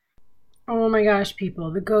Oh my gosh, people,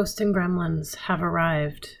 the Ghost and Gremlins have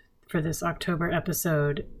arrived for this October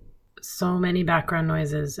episode. So many background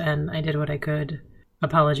noises, and I did what I could.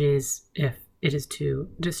 Apologies if it is too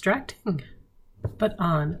distracting. But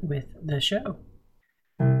on with the show.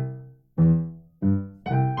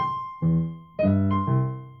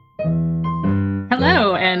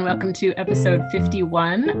 Hello, and welcome to episode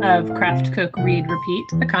 51 of Craft, Cook, Read, Repeat,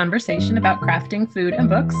 a conversation about crafting, food, and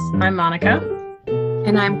books. I'm Monica.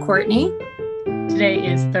 And I'm Courtney.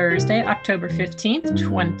 Today is Thursday, October 15th,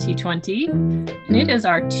 2020, and it is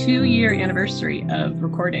our 2-year anniversary of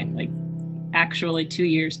recording, like actually 2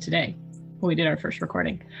 years today when we did our first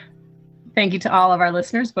recording. Thank you to all of our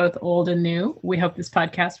listeners, both old and new. We hope this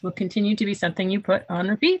podcast will continue to be something you put on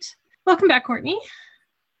repeat. Welcome back, Courtney.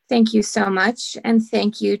 Thank you so much. And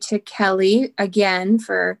thank you to Kelly again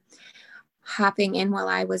for hopping in while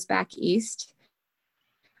I was back east.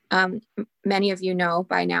 Many of you know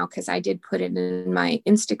by now, because I did put it in my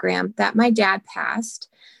Instagram, that my dad passed,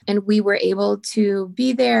 and we were able to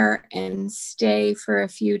be there and stay for a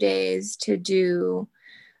few days to do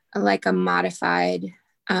like a modified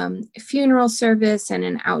funeral service and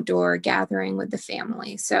an outdoor gathering with the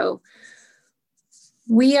family. So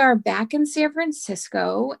we are back in San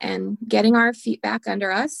Francisco and getting our feet back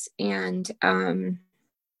under us, and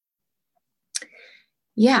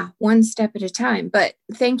one step at a time. But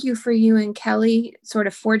thank you for you and Kelly sort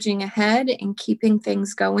of forging ahead and keeping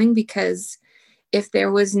things going, because if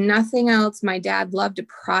there was nothing else, my dad loved a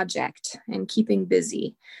project and keeping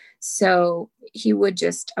busy. So he would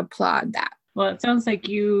just applaud that. Well, it sounds like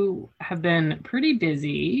you have been pretty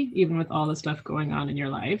busy, even with all the stuff going on in your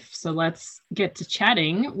life. So let's get to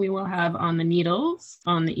chatting. We will have on the needles,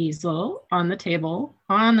 on the easel, on the table,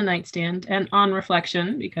 on the nightstand, and on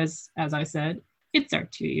reflection, because as I said, it's our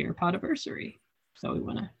 2-year podiversary. So we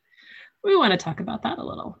want to talk about that a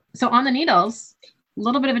little. So on the needles, a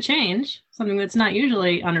little bit of a change, something that's not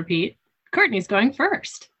usually on repeat. Courtney's going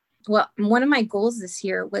first. Well, one of my goals this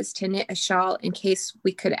year was to knit a shawl in case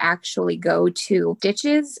we could actually go to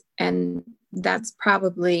stitches. And that's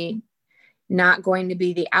probably not going to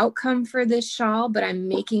be the outcome for this shawl, but I'm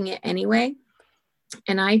making it anyway.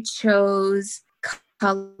 And I chose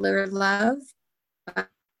Color Love by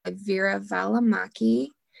Vera Valimaki,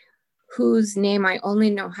 whose name I only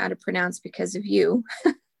know how to pronounce because of you.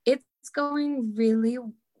 It's going really,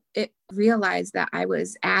 it realized that I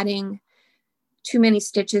was adding too many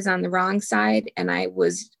stitches on the wrong side, and it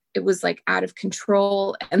was like out of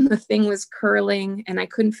control, and the thing was curling and I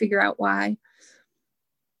couldn't figure out why.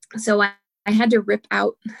 So I had to rip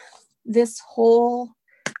out this whole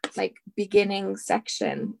like beginning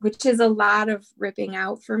section, which is a lot of ripping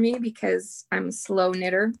out for me because I'm a slow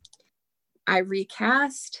knitter. I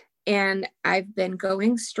recast, and I've been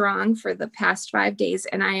going strong for the past 5 days,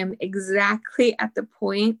 and I am exactly at the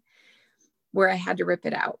point where I had to rip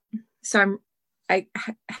it out. So I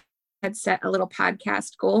had set a little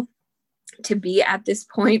podcast goal to be at this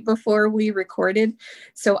point before we recorded.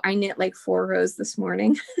 So I knit like 4 rows this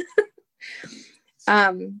morning.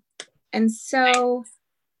 And so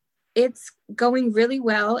it's going really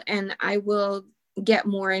well, and I will get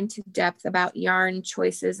more into depth about yarn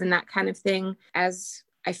choices and that kind of thing as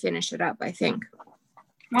I finish it up, I think.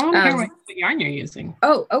 I want to hear what yarn you're using.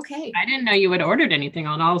 Oh, okay. I didn't know you had ordered anything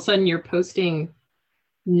on. All of a sudden you're posting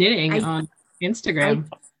knitting on Instagram.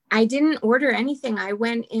 I didn't order anything. I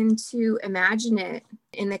went into Imagine It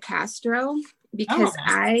in the Castro because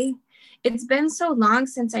it's been so long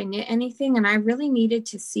since I knit anything, and I really needed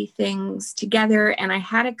to see things together. And I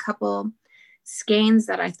had a couple skeins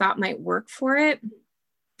that I thought might work for it.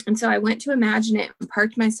 And so I went to Imagine It and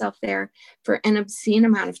parked myself there for an obscene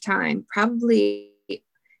amount of time, probably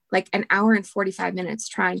like an hour and 45 minutes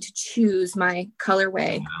trying to choose my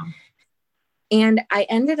colorway. Wow. And I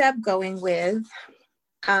ended up going with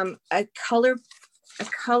a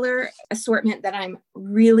color assortment that I'm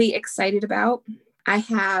really excited about. I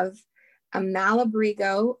have a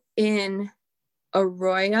Malabrigo in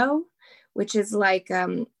Arroyo, which is like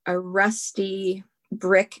a rusty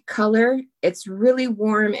brick color. It's really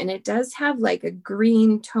warm, and it does have like a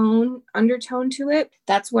green undertone to it.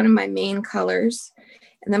 That's one of my main colors.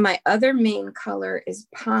 And then my other main color is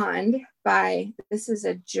Pond this is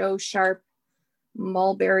a Joe Sharp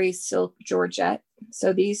Mulberry Silk Georgette.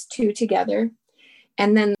 So these two together.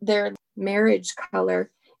 And then their marriage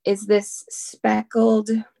color is this speckled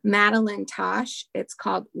Madeline Tosh. It's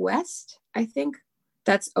called West, I think.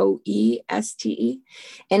 That's Oeste.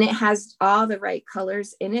 And it has all the right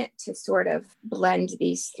colors in it to sort of blend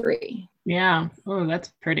these three. Yeah. Oh,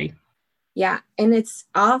 that's pretty. Yeah. And it's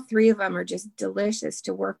all three of them are just delicious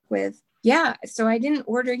to work with. Yeah. So I didn't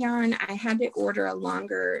order yarn. I had to order a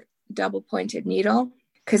longer double pointed needle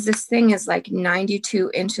because this thing is like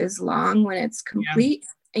 92 inches long when it's complete.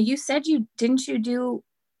 Yeah. And you said didn't you do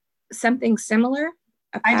something similar?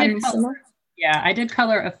 A pattern similar? Yeah, I did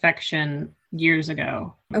Color Affection years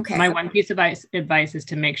ago. Okay. My one piece of advice is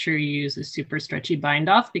to make sure you use a super stretchy bind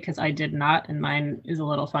off, because I did not, and mine is a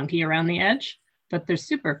little funky around the edge, but they're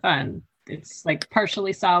super fun. It's like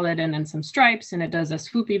partially solid and then some stripes, and it does a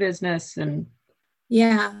swoopy business, and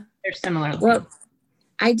yeah, they're similar. Well,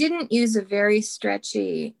 I didn't use a very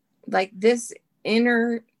stretchy, like this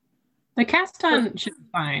inner. The cast on should be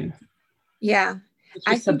fine. Yeah.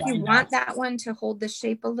 I think you want that one to hold the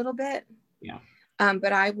shape a little bit. Yeah.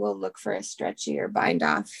 But I will look for a stretchier bind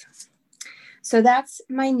off. So that's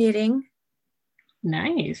my knitting.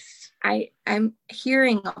 Nice. I'm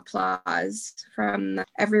hearing applause from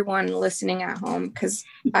everyone listening at home because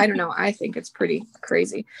I don't know. I think it's pretty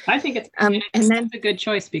crazy. I think it's and then a good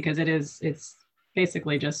choice because it's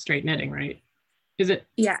basically just straight knitting, right? Is it?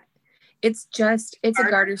 Yeah, it's a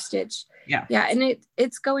garter stitch. Yeah. Yeah, and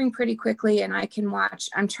it's going pretty quickly, and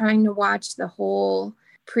I'm trying to watch the whole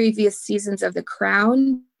previous seasons of The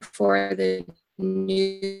Crown for the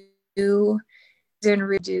new and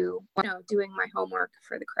redo, doing my homework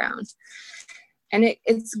for The Crown. And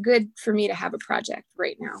it's good for me to have a project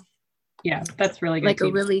right now. Yeah, that's really good. Like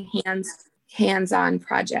a really hands-on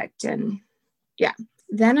project. And yeah.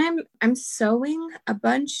 Then I'm sewing a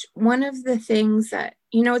bunch. One of the things that,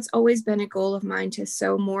 it's always been a goal of mine to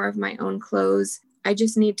sew more of my own clothes. I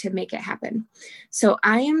just need to make it happen. So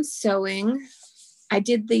I am sewing. I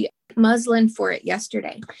did the muslin for it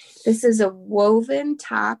yesterday. This is a woven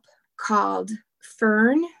top called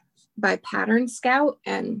Fern by Pattern Scout,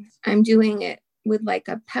 and I'm doing it with like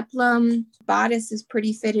a peplum. Bodice is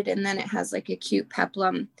pretty fitted, and then it has like a cute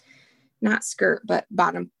peplum, not skirt, but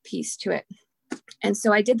bottom piece to it. And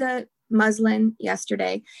so I did the muslin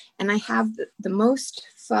yesterday, and I have the most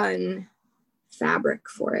fun fabric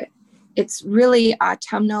for it. It's really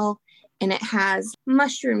autumnal, and it has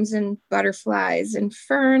mushrooms and butterflies and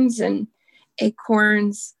ferns and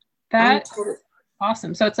acorns. That's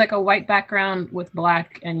awesome. So it's like a white background with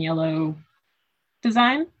black and yellow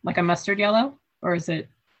design, like a mustard yellow, or is it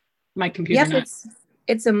my computer? Yep,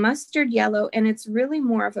 it's a mustard yellow, and it's really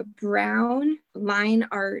more of a brown line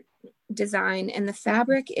art design. And the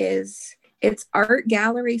fabric it's Art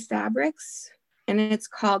Gallery Fabrics, and it's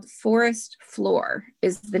called Forest Floor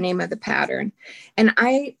is the name of the pattern. And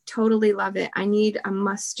I totally love it. I need a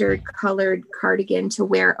mustard colored cardigan to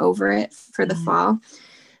wear over it for the fall,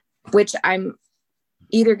 which I'm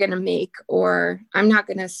either going to make, or I'm not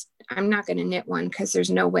going to knit one because there's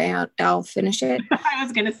no way I'll finish it. I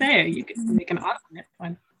was going to say, you could make an awesome knit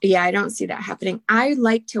one. Yeah, I don't see that happening. I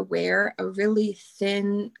like to wear a really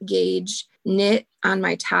thin gauge knit on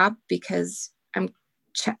my top because I'm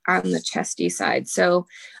on the chesty side. So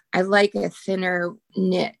I like a thinner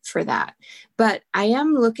knit for that. But I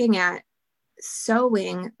am looking at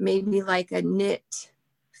sewing maybe like a knit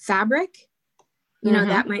fabric.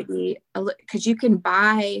 That might be because you can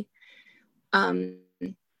buy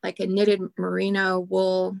like a knitted merino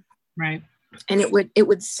wool. Right. And it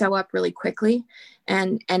would sew up really quickly,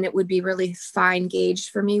 and it would be really fine gauged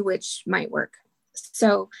for me, which might work.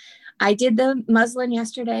 So I did the muslin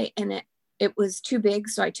yesterday, and it was too big.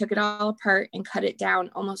 So I took it all apart and cut it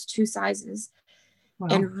down almost 2 sizes. Wow.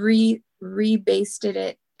 And rebasted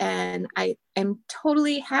it. And I am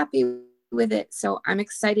totally happy with it. So I'm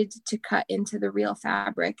excited to cut into the real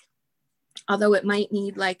fabric, although it might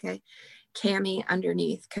need like a cami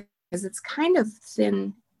underneath because it's kind of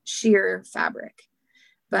thin sheer fabric,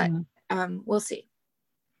 but we'll see.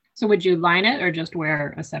 So would you line it or just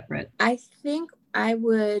wear a separate? I think I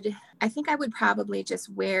would probably just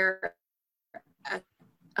wear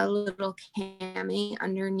a little cami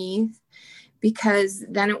underneath, because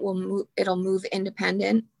then it'll move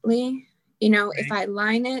independently. Right. If I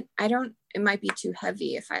line it, it might be too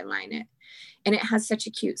heavy if I line it, and it has such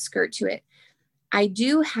a cute skirt to it. I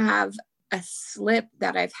do have a slip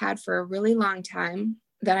that I've had for a really long time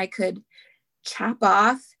that I could chop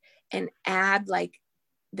off and add, like,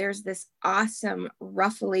 there's this awesome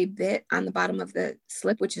ruffly bit on the bottom of the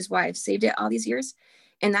slip, which is why I've saved it all these years.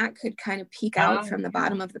 And that could kind of peek out from the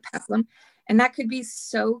bottom of the peplum. And that could be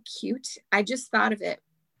so cute. I just thought of it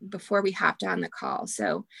before we hopped on the call.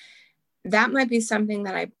 So that might be something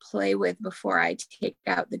that I play with before I take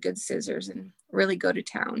out the good scissors and really go to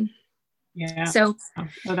town. Yeah. So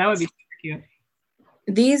that would be cute.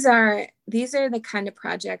 These are the kind of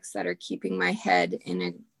projects that are keeping my head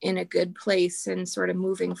in a good place and sort of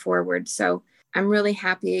moving forward. So I'm really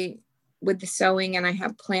happy with the sewing, and I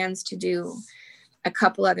have plans to do a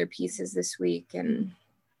couple other pieces this week. And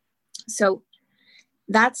so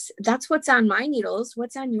that's what's on my needles.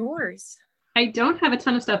 What's on yours? I don't have a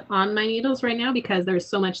ton of stuff on my needles right now because there's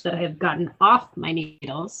so much that I have gotten off my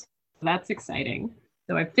needles. That's exciting.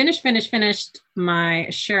 So I finished my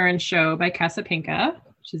Sharon Show by Casapinka,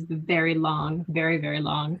 which is the very long, very, very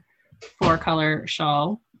long 4-color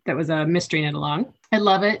shawl that was a mystery knit along. I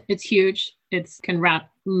love it. It's huge. It can wrap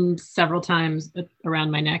several times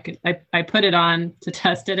around my neck. I put it on to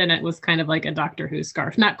test it, and it was kind of like a Doctor Who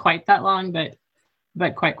scarf. Not quite that long, but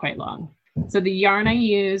quite long. So the yarn I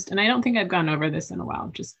used, and I don't think I've gone over this in a while,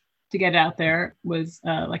 just to get it out there, was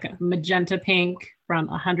like a magenta pink from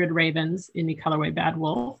 100 Ravens in the colorway Bad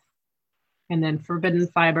Wolf. And then Forbidden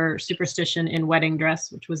Fiber Superstition in Wedding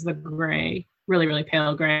Dress, which was the gray, really, really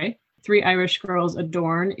pale gray. 3 Irish Girls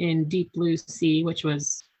Adorn in Deep Blue Sea, which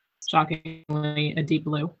was shockingly a deep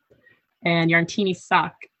blue. And Yarntini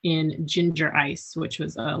Sock in Ginger Ice, which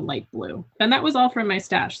was a light blue. And that was all from my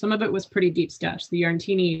stash. Some of it was pretty deep stash. The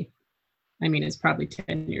Yarntini, I mean, is probably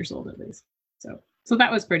 10 years old at least. So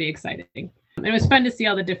that was pretty exciting. It was fun to see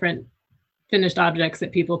all the different finished objects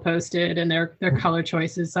that people posted and their color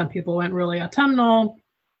choices. Some people went really autumnal.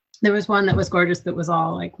 There was one that was gorgeous that was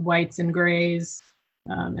all like whites and grays,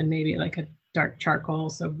 and maybe like a dark charcoal.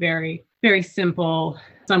 So very, very simple.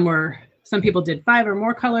 Some people did 5 or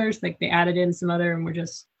more colors, like they added in some other and were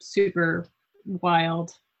just super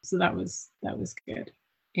wild. So that was good.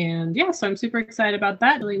 And yeah, so I'm super excited about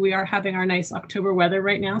that. We are having our nice October weather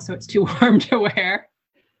right now, so it's too warm to wear.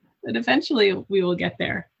 But eventually we will get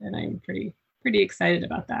there, and I'm pretty excited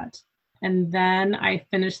about that. And then I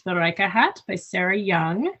finished the Rika hat by Sarah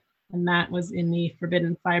Young, and that was in the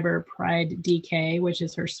Forbidden Fiber Pride DK, which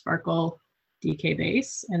is her sparkle DK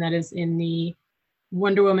base, and that is in the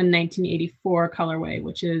Wonder Woman 1984 colorway,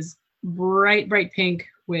 which is bright pink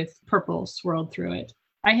with purple swirled through it.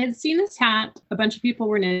 I had seen this hat. A bunch of people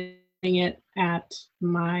were knitting it at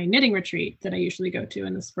my knitting retreat that I usually go to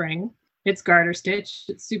in the spring. It's garter stitch.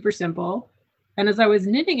 It's super simple. And as I was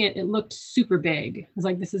knitting it, it looked super big. I was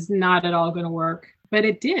like, this is not at all going to work. But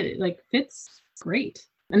it did. It like fits great.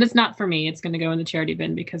 And it's not for me. It's going to go in the charity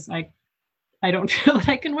bin because I don't feel that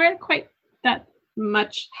I can wear quite that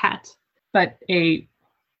much hat. But a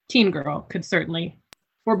teen girl could certainly,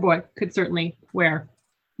 or boy, could certainly wear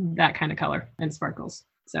that kind of color and sparkles.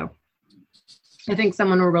 So I think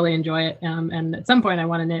someone will really enjoy it. And at some point I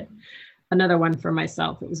want to knit another one for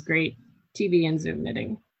myself. It was great TV and Zoom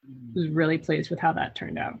knitting. I was really pleased with how that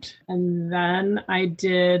turned out. And then I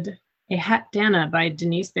did a Hat Dana by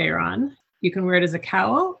Denise Bayron. You can wear it as a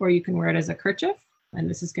cowl or you can wear it as a kerchief. And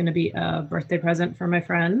this is going to be a birthday present for my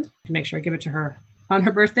friend. Make sure I give it to her on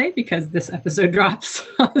her birthday because this episode drops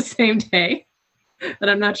on the same day. But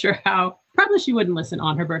I'm not sure how. Probably she wouldn't listen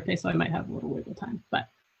on her birthday, so I might have a little wiggle time, but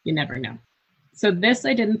you never know. So this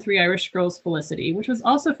I did in 3 Irish Girls Felicity, which was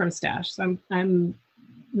also from Stash. So I'm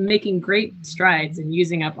making great strides in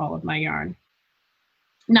using up all of my yarn.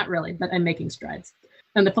 Not really, but I'm making strides.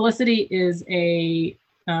 And the Felicity is a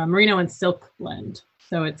merino and silk blend.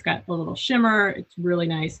 So it's got a little shimmer. It's really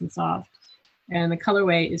nice and soft. And the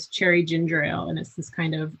colorway is Cherry Ginger Ale, and it's this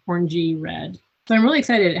kind of orangey red. So I'm really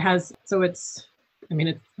excited. It's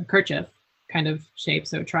a kerchief kind of shape.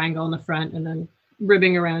 So triangle in the front and then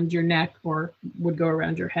ribbing around your neck or would go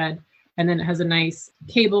around your head. And then it has a nice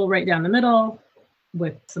cable right down the middle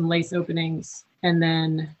with some lace openings and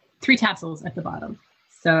then 3 tassels at the bottom.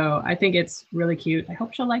 So I think it's really cute. I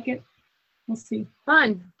hope she'll like it. We'll see.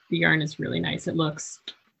 Fun. The yarn is really nice. It looks,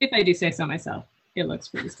 if I do say so myself, it looks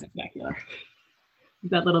pretty spectacular.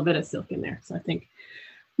 That little bit of silk in there. So I think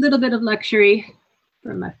a little bit of luxury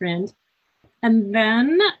from my friend. And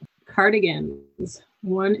then cardigans.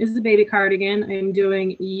 One is the baby cardigan. I'm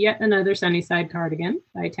doing yet another Sunnyside cardigan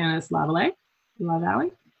by Tanis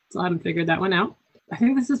Lavallee. So I haven't figured that one out. I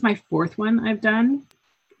think this is my 4th one I've done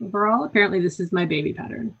overall. Apparently this is my baby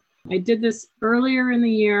pattern. I did this earlier in the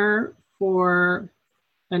year for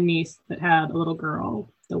a niece that had a little girl,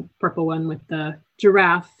 the purple one with the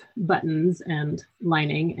giraffe buttons and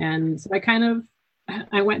lining. And so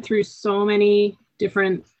I went through so many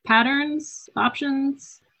different patterns,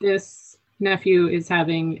 options. This nephew is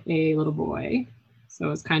having a little boy. So I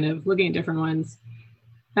was kind of looking at different ones.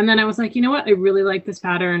 And then I was like, you know what? I really like this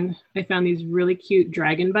pattern. I found these really cute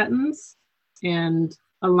dragon buttons and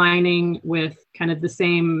aligning with kind of the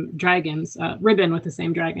same dragons, ribbon with the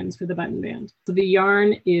same dragons for the button band. So the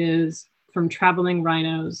yarn is from Traveling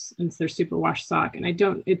Rhinos, and it's their super wash sock. And I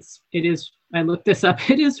looked this up.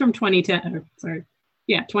 It is from 2010.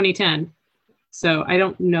 2010. So I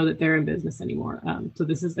don't know that they're in business anymore. So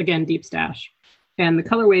this is, again, Deep Stash. And the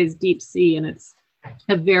colorway is Deep Sea, and it's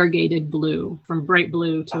a variegated blue, from bright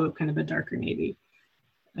blue to kind of a darker navy.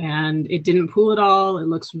 And it didn't pool at all. It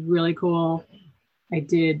looks really cool. I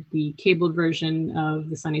did the cabled version of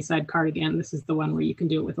the Sunnyside cardigan. This is the one where you can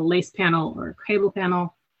do it with a lace panel or a cable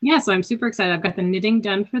panel. Yeah, so I'm super excited. I've got the knitting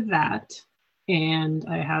done for that. And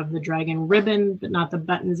I have the dragon ribbon, but not the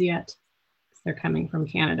buttons yet. They're coming from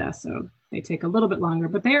Canada, so they take a little bit longer,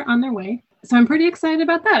 but they're on their way. So I'm pretty excited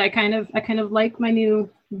about that. I kind of like my new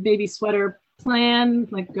baby sweater plan,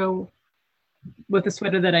 like go with a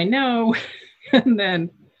sweater that I know and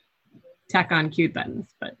then tack on cute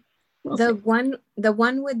buttons. But the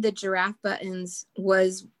one with the giraffe buttons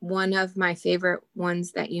was one of my favorite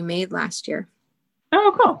ones that you made last year.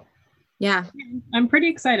 Oh, cool. Yeah. I'm pretty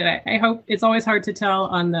excited. I hope. It's always hard to tell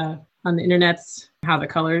on the internets how the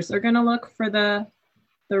colors are going to look for the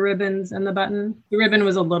ribbons and the button. The ribbon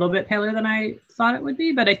was a little bit paler than I thought it would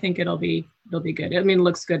be, but I think it'll be good. I mean, it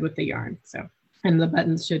looks good with the yarn. So, and the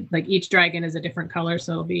buttons should, like, each dragon is a different color,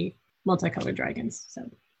 so it'll be multicolored dragons. So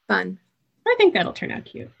fun. I think that'll turn out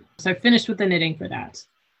cute. So I finished with the knitting for that,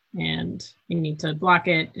 and you need to block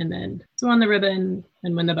it and then sew on the ribbon,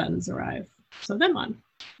 and when the buttons arrive, sew them on,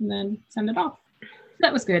 and then send it off.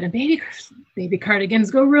 That was good. And baby cardigans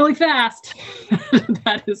go really fast.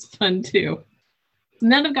 That is fun too.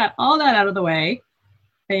 And then I've got all that out of the way.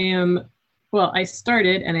 I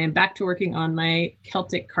started and I am back to working on my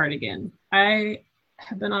Celtic cardigan. I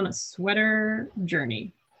have been on a sweater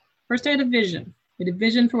journey. First, I had a vision.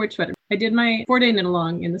 For which sweater. I did my 4-day knit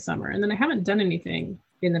along in the summer, and then I haven't done anything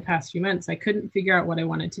in the past few months. I couldn't figure out what I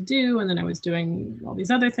wanted to do. And then I was doing all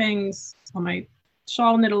these other things on my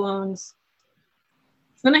shawl knit alongs.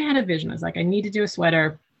 So then I had a vision. I was like, I need to do a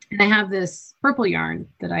sweater. And I have this purple yarn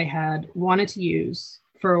that I had wanted to use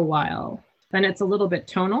for a while. And it's a little bit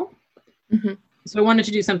tonal. Mm-hmm. So I wanted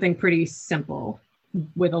to do something pretty simple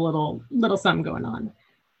with a little something going on.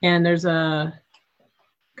 And there's a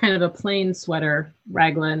kind of a plain sweater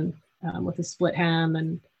raglan with a split hem.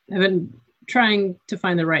 And I've been trying to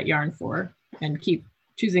find the right yarn for and keep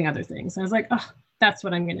choosing other things. And I was like, oh, that's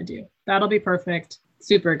what I'm going to do. That'll be perfect.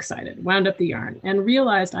 Super excited. Wound up the yarn and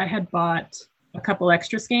realized I had bought a couple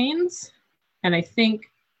extra skeins. And I think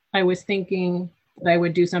I was thinking that I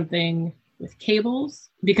would do something with cables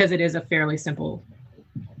because it is a fairly simple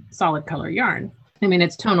solid color yarn. I mean,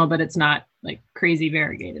 it's tonal, but it's not like crazy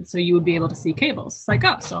variegated. So you would be able to see cables. It's like,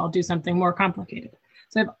 oh, so I'll do something more complicated.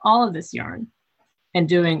 So I have all of this yarn, and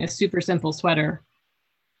doing a super simple sweater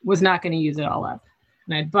was not going to use it all up.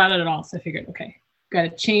 And I bought it all. So I figured, okay, got to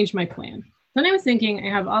change my plan. Then I was thinking, I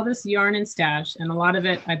have all this yarn and stash, and a lot of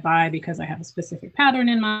it I buy because I have a specific pattern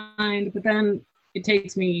in mind, but then it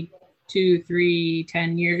takes me 2, 3,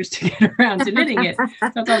 10 years to get around to knitting it. So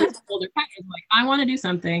it's all these older patterns. Like, I want to do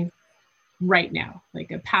something right now,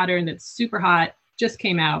 like a pattern that's super hot, just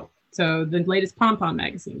came out. So the latest Pom Pom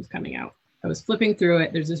magazine was coming out. I was flipping through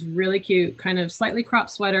it. There's this really cute kind of slightly cropped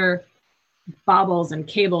sweater, baubles and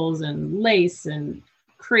cables and lace and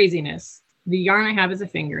craziness. The yarn I have is a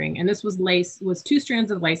fingering, and this was 2 strands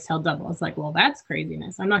of lace held double. I was like, well, that's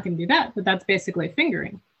craziness. I'm not going to do that, but that's basically a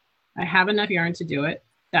fingering. I have enough yarn to do it.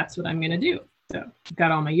 That's what I'm going to do. So got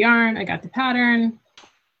all my yarn. I got the pattern.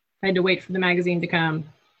 I had to wait for the magazine to come.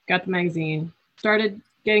 Got the magazine, started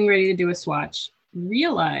getting ready to do a swatch,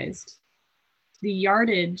 realized the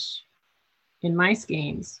yardage in my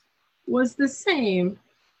skeins was the same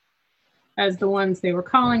as the ones they were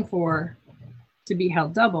calling for to be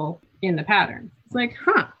held double in the pattern. It's like,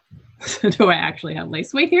 huh, so do I actually have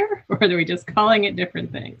lace weight here, or are we just calling it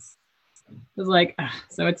different things? I was like,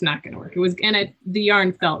 so it's not going to work. The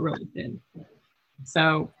yarn felt really thin.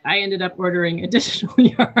 So I ended up ordering additional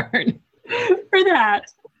yarn for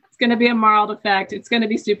that. It's going to be a marled effect. It's going to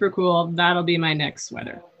be super cool. That'll be my next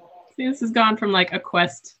sweater. See, this has gone from like a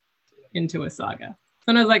quest into a saga.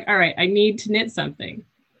 So I was like, all right, I need to knit something.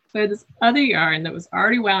 So I had this other yarn that was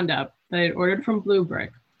already wound up that I had ordered from Blue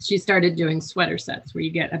Brick. She started doing sweater sets where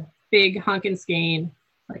you get a big hunkin' skein,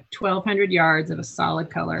 like 1,200 yards of a solid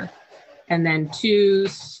color, and then 2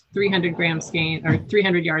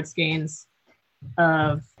 300 yard skeins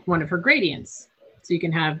of one of her gradients. So you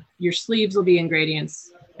can have your sleeves will be in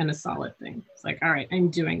gradients and a solid thing. It's like, all right, I'm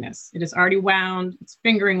doing this. It is already wound. It's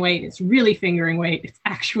fingering weight. It's really fingering weight. It's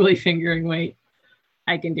actually fingering weight.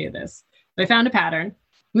 I can do this. So I found a pattern.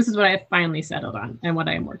 This is what I have finally settled on and what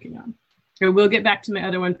I am working on. I will get back to my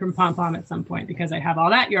other one from Pom Pom at some point because I have all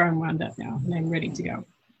that yarn wound up now and I'm ready to go.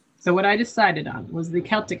 So what I decided on was the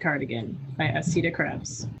Celtic cardigan by Asita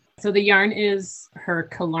Krebs. So the yarn is her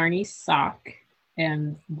Killarney sock,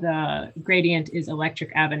 and the gradient is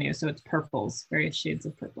Electric Avenue. So it's purples, various shades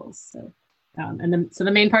of purples. So, so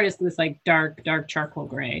the main part is this like dark charcoal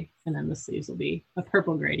gray, and then the sleeves will be a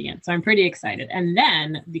purple gradient. So I'm pretty excited. And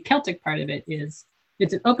then the Celtic part of it is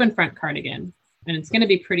it's an open front cardigan, and it's going to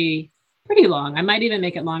be pretty long. I might even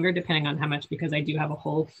make it longer depending on how much, because I do have a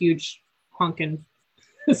whole huge honkin'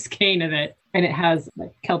 skein of it, and it has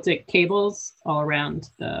like Celtic cables all around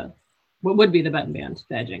what would be the button band,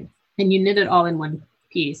 the edging, and you knit it all in one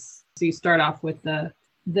piece. So you start off with the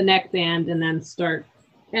neck band and then start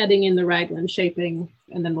adding in the raglan shaping,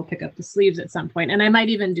 and then we'll pick up the sleeves at some point. And I might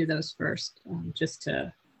even do those first, just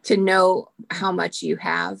to know how much you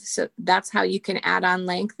have. So that's how you can add on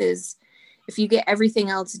length, is if you get everything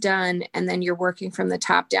else done and then you're working from the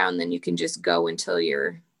top down, then you can just go until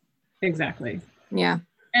you're. Exactly. Yeah.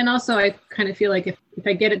 And also I kind of feel like if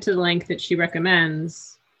I get it to the length that she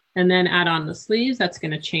recommends and then add on the sleeves, that's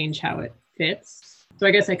going to change how it fits. So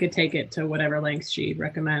I guess I could take it to whatever length she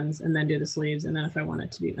recommends and then do the sleeves. And then if I want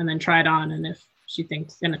it to be, and then try it on. And if she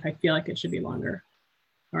thinks, and if I feel like it should be longer,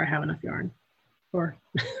 or I have enough yarn, or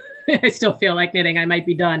I still feel like knitting, I might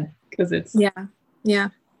be done, because it's, yeah,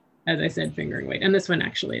 as I said, fingering weight. And this one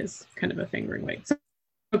actually is kind of a fingering weight. So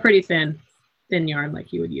a pretty thin yarn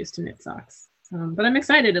like you would use to knit socks. But I'm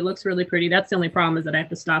excited. It looks really pretty. That's the only problem, is that I have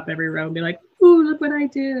to stop every row and be like, ooh, look what I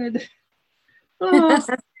did. Oh,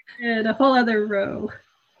 I did a whole other row.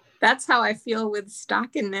 That's how I feel with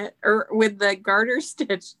stockinette, or with the garter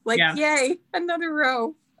stitch. Like, Yay, another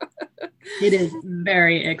row. It is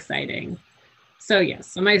very exciting. So yes,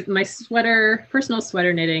 so my personal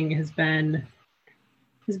sweater knitting has been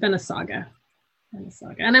a saga.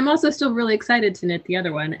 And I'm also still really excited to knit the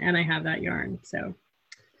other one, and I have that yarn. So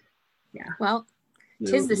yeah. Well,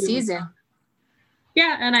 'tis the season.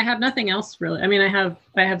 Yeah, and I have nothing else really. I mean, I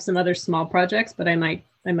have some other small projects, but I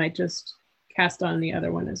might just cast on the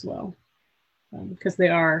other one as well, because they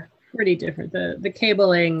are pretty different. The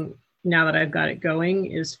cabling, now that I've got it going,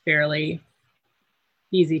 is fairly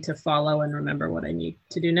easy to follow and remember what I need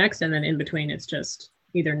to do next. And then in between, it's just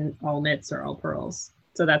either all knits or all purls.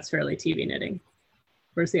 So that's fairly TV knitting.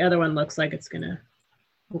 Whereas the other one looks like it's going to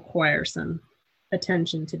require some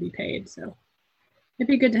attention to be paid. So it'd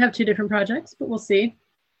be good to have two different projects, but we'll see.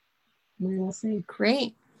 We will see.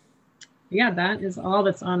 Great. Yeah, that is all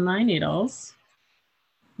that's on my needles.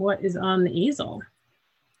 What is on the easel?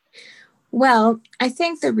 Well, I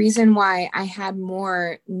think the reason why I had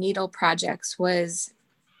more needle projects was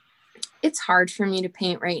it's hard for me to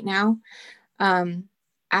paint right now.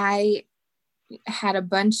 I had a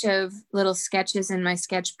bunch of little sketches in my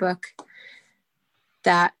sketchbook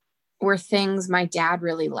that were things my dad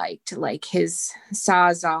really liked, like his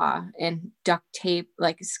Sawzall and duct tape,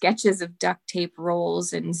 like sketches of duct tape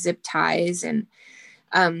rolls and zip ties. And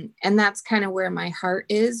that's kind of where my heart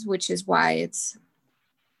is, which is why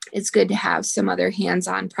it's good to have some other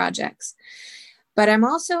hands-on projects. But I'm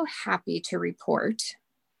also happy to report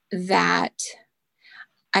that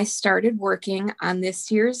I started working on this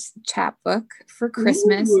year's chapbook for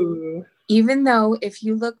Christmas. Ooh. Even though if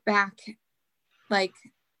you look back, like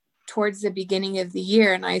towards the beginning of the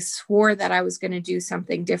year, and I swore that I was going to do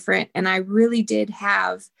something different. And I really did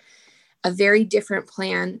have a very different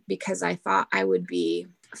plan, because I thought I would be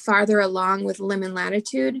farther along with Limb and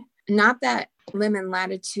Latitude. Not that Limb and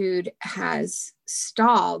Latitude has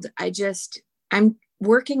stalled. I'm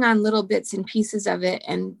working on little bits and pieces of it.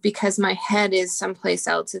 And because my head is someplace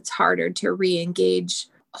else, it's harder to re-engage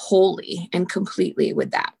wholly and completely with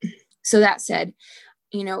that. So that said,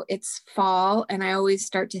 it's fall, and I always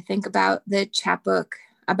start to think about the chapbook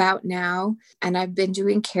about now. And I've been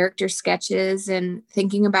doing character sketches and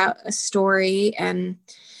thinking about a story, and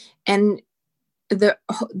the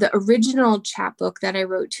original chapbook that I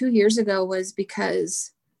wrote 2 years ago was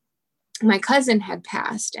because my cousin had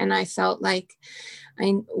passed, and I felt like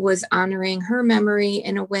I was honoring her memory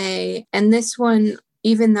in a way. And this one,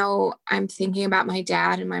 even though I'm thinking about my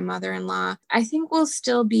dad and my mother-in-law, I think will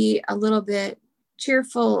still be a little bit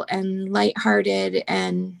cheerful and lighthearted,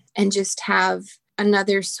 and just have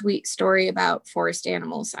another sweet story about forest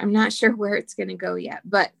animals. I'm not sure where it's going to go yet,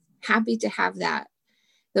 but happy to have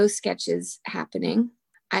those sketches happening.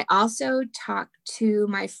 I also talked to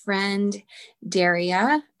my friend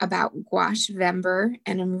Daria about Gouachevember,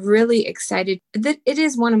 and I'm really excited that it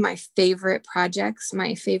is one of my favorite projects,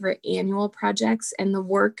 my favorite annual projects. And the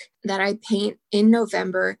work that I paint in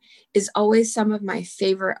November is always some of my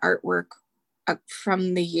favorite artwork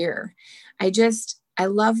from the year. I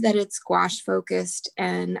love that it's gouache focused,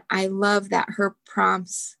 and I love that her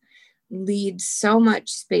prompts leaves so much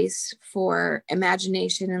space for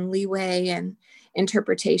imagination and leeway and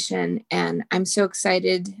interpretation. And I'm so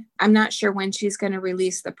excited. I'm not sure when she's going to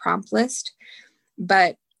release the prompt list,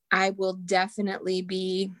 but I will definitely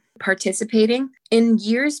be participating. In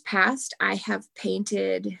years past, I have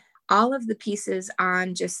painted all of the pieces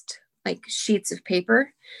on just like sheets of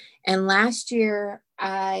paper. And last year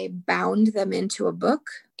I bound them into a book.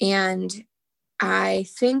 And I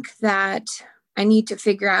think that I need to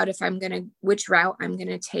figure out which route I'm going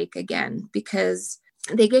to take again, because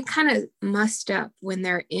they get kind of mussed up when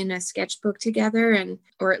they're in a sketchbook together,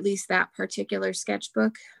 or at least that particular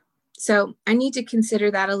sketchbook. So I need to consider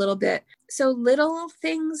that a little bit. So little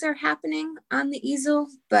things are happening on the easel,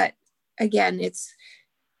 but again, it's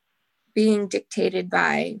being dictated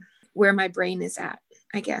by where my brain is at,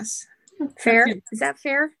 I guess. Fair? Is that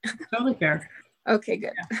fair? Totally fair. Okay,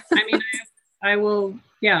 good. Yeah. I mean,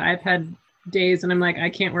 I've had days and I'm like, I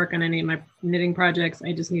can't work on any of my knitting projects.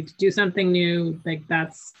 I just need to do something new. Like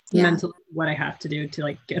that's mentally what I have to do to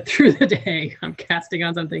like get through the day. I'm casting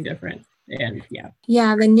on something different. And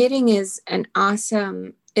yeah, the knitting is an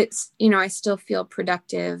awesome, I still feel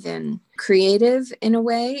productive and creative in a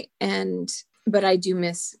way. But I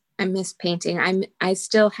miss painting. I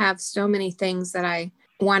still have so many things that I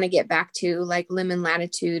want to get back to, like Lemon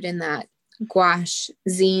Latitude and that gouache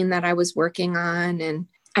zine that I was working on. And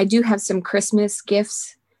I do have some Christmas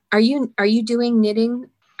gifts. Are you doing knitting?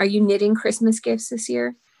 Are you knitting Christmas gifts this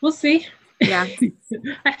year? We'll see. Yeah.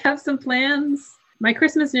 I have some plans. My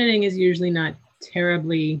Christmas knitting is usually not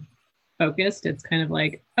terribly focused. It's kind of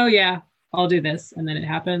like, oh yeah, I'll do this. And then it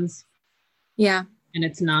happens. Yeah. And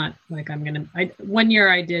it's not like one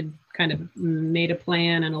year I did kind of made a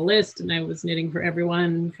plan and a list, and I was knitting for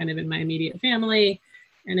everyone kind of in my immediate family,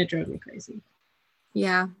 and it drove me crazy.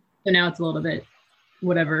 Yeah. So now it's a little bit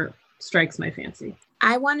whatever strikes my fancy.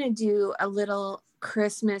 I want to do a little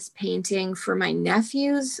Christmas painting for my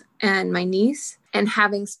nephews and my niece. And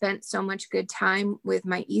having spent so much good time with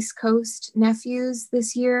my East Coast nephews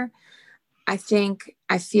this year, I think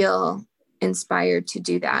I feel inspired to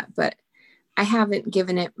do that. But I haven't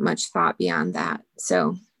given it much thought beyond that.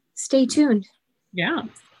 So stay tuned. Yeah.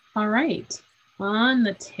 All right. On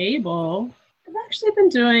the table, I've actually been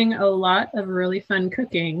doing a lot of really fun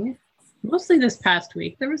cooking, mostly this past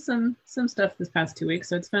week. There was some stuff this past 2 weeks,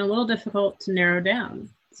 so it's been a little difficult to narrow down.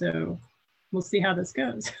 So we'll see how this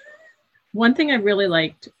goes. One thing I really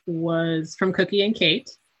liked was from Cookie and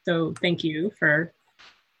Kate. So thank you for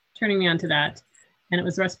turning me on to that. And it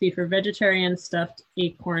was a recipe for vegetarian stuffed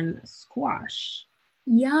acorn squash.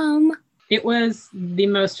 Yum. It was the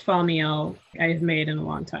most fall meal I've made in a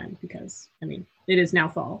long time because, it is now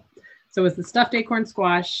fall. So it was the stuffed acorn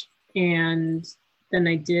squash, and then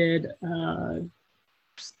I did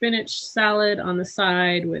spinach salad on the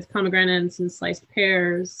side with pomegranates and sliced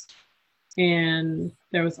pears. And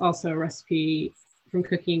there was also a recipe from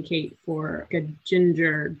Cookie and Kate for a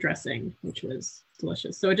ginger dressing, which was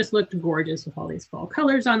delicious. So it just looked gorgeous with all these fall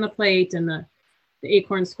colors on the plate, and the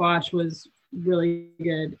acorn squash was really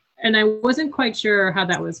good. And I wasn't quite sure how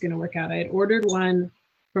that was going to work out. I had ordered one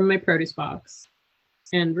from my produce box,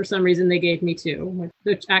 and for some reason they gave me two,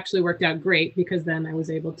 which actually worked out great because then I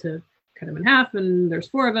was able to cut them in half, and there's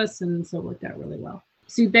 4 of us, and so it worked out really well.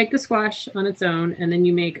 So you bake the squash on its own, and then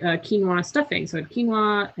you make a quinoa stuffing. So I had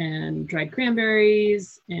quinoa and dried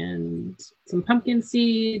cranberries and some pumpkin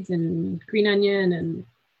seeds and green onion and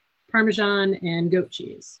Parmesan and goat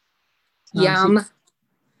cheese. Yum. So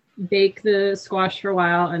bake the squash for a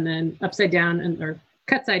while, and then upside down or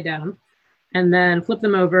cut side down, and then flip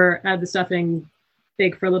them over, add the stuffing,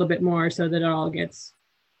 bake for a little bit more so that it all gets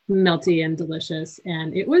melty and delicious.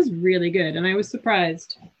 And it was really good. And I was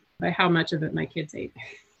surprised by how much of it my kids ate.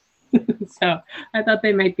 So I thought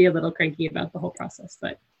they might be a little cranky about the whole process,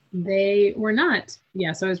 but they were not.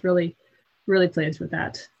 Yeah, so I was really, really pleased with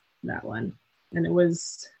that one. And it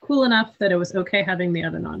was cool enough that it was okay having the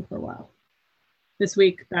oven on for a while. This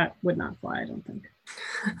week, that would not fly, I don't think.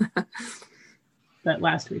 But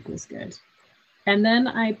last week was good. And then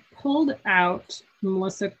I pulled out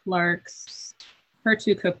Melissa Clark's, her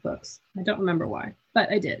 2 cookbooks. I don't remember why,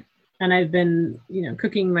 but I did. And I've been,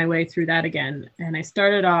 cooking my way through that again. And I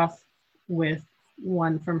started off with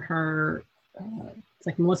one from her, it's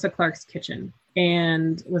like Melissa Clark's Kitchen.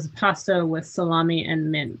 And it was pasta with salami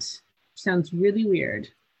and mint. Sounds really weird,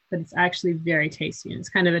 but it's actually very tasty. And it's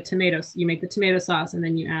kind of a tomato. You make the tomato sauce, and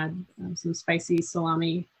then you add some spicy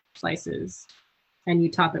salami slices, and you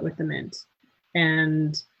top it with the mint.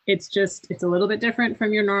 And it's a little bit different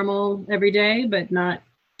from your normal everyday, but not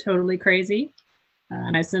totally crazy.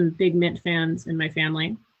 And I have some big mint fans in my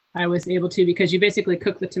family. I was able to, because you basically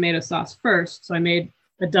cook the tomato sauce first. So I made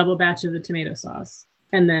a double batch of the tomato sauce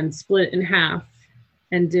and then split in half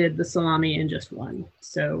and did the salami in just one.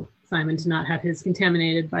 So Simon did not have his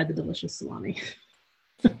contaminated by the delicious salami.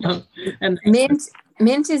 And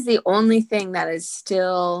mint is the only thing that is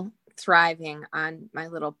still thriving on my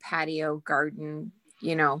little patio garden,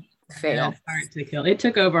 fail. It's hard to kill. It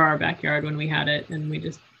took over our backyard when we had it, and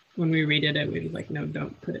when we redid it, we were like, no,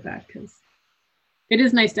 don't put it back, because it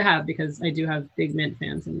is nice to have, because I do have big mint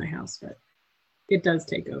fans in my house, but it does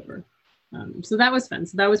take over. So that was fun.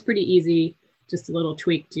 So that was pretty easy, just a little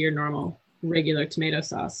tweak to your normal regular tomato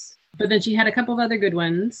sauce. But then she had a couple of other good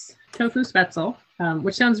ones. Tofu spetzel,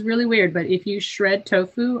 which sounds really weird, but if you shred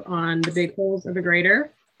tofu on the big holes of a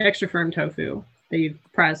grater, extra firm tofu that you've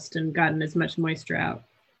pressed and gotten as much moisture out,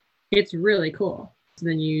 it's really cool. So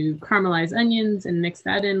then you caramelize onions and mix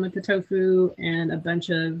that in with the tofu and a bunch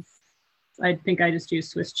of, I think I just use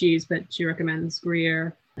Swiss cheese, but she recommends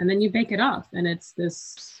Gruyere. And then you bake it off, and it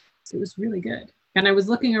was really good. And I was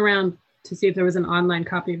looking around to see if there was an online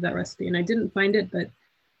copy of that recipe, and I didn't find it, but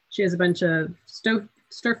she has a bunch of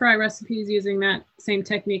stir fry recipes using that same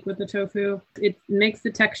technique with the tofu. It makes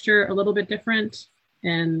the texture a little bit different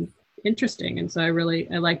and interesting. And so I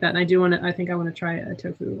like that. And I think I want to try a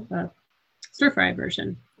tofu stir fry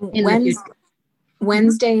version.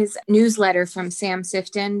 Wednesday's newsletter from Sam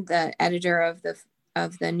Sifton, the editor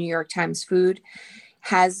of the New York Times Food,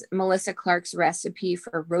 has Melissa Clark's recipe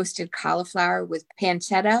for roasted cauliflower with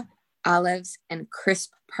pancetta, olives, and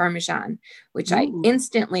crisp Parmesan, which I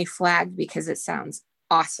instantly flagged because it sounds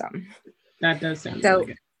awesome. That does sound really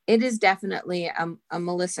good. It is definitely a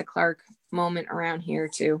Melissa Clark moment around here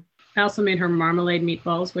too. I also made her marmalade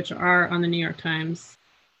meatballs, which are on the New York Times.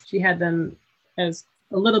 She had them as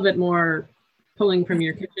a little bit more pulling from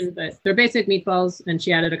your kitchen, but they're basic meatballs, and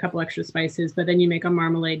she added a couple extra spices, but then you make a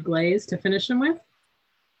marmalade glaze to finish them with.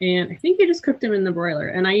 And I think you just cooked them in the broiler.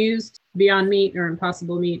 And I used Beyond Meat or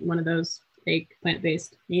Impossible Meat, one of those fake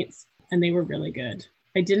plant-based meats, and they were really good.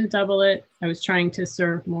 I didn't double it. I was trying to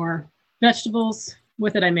serve more vegetables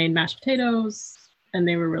with it. I made mashed potatoes, and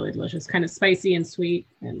they were really delicious, kind of spicy and sweet,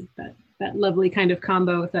 and that lovely kind of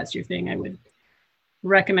combo. If that's your thing, I would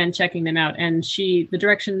recommend checking them out. And the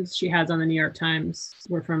directions she has on the New York Times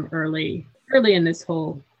were from early in this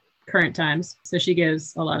whole current times. So she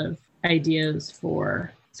gives a lot of ideas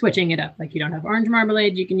for switching it up. Like, you don't have orange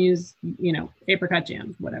marmalade, you can use, apricot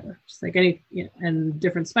jam, whatever. Just like any, and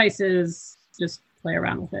different spices, just play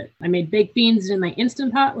around with it. I made baked beans in my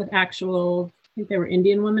Instant Pot with actual, I think they were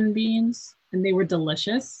Indian woman beans, and they were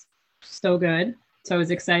delicious. So good. So I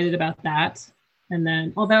was excited about that. And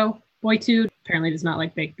then, although Boy2 apparently does not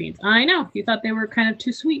like baked beans. I know, he thought they were kind of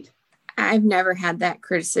too sweet. I've never had that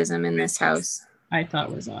criticism in this house. I thought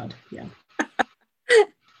it was odd, yeah.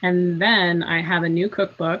 And then I have a new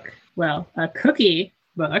cookbook, a cookie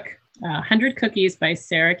book, 100 Cookies by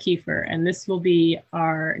Sarah Kiefer. And this will be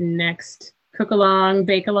our next cook-along,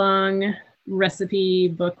 bake-along recipe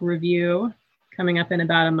book review coming up in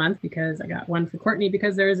about a month, because I got one for Courtney,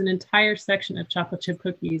 because there is an entire section of chocolate chip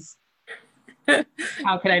cookies.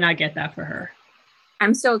 How could I not get that for her?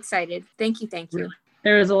 I'm so excited. Thank you.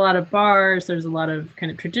 There's a lot of bars. There's a lot of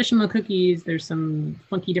kind of traditional cookies. There's some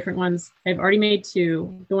funky different ones. I've already made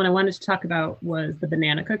two. The one I wanted to talk about was the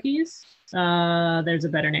banana cookies. There's a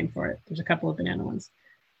better name for it. There's a couple of banana ones.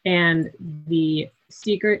 And the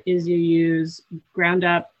secret is you use ground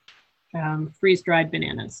up freeze-dried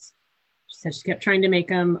bananas. She said she kept trying to make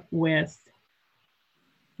them with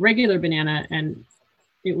regular banana, and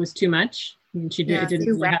it was too much. And she did,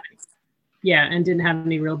 didn't have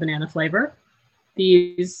any real banana flavor.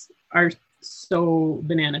 These are so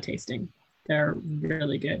banana tasting. They're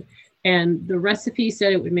really good. And the recipe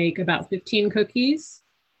said it would make about 15 cookies.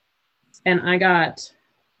 And I got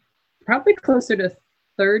probably closer to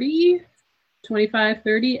 30, 25,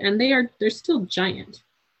 30. And they're still giant.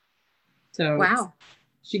 So wow,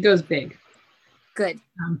 she goes big. Good.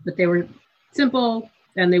 But they were simple,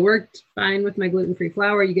 and they worked fine with my gluten-free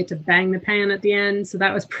flour. You get to bang the pan at the end. So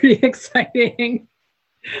that was pretty exciting.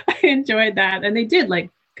 I enjoyed that. And they did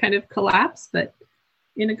kind of collapse, but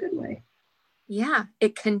in a good way. Yeah,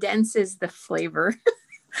 it condenses the flavor.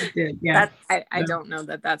 It did, yeah. I don't know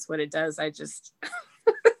that that's what it does. I just...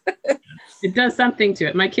 It does something to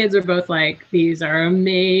it. My kids are both like, these are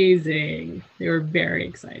amazing. They were very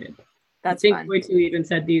excited. That's fun. I think Boy2 even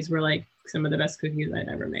said these were some of the best cookies I'd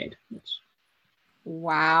ever made.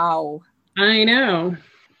 Wow. I know.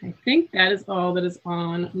 I think that is all that is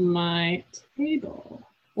on my table.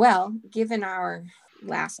 Well, given our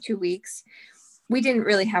last 2 weeks, we didn't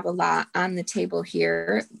really have a lot on the table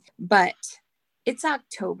here, but it's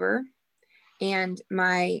October, and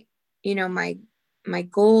my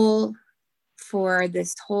goal for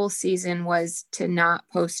this whole season was to not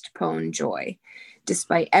postpone joy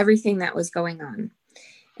despite everything that was going on.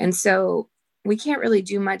 And so we can't really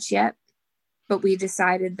do much yet, but we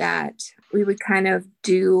decided that we would kind of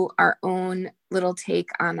do our own little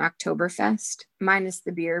take on Oktoberfest, minus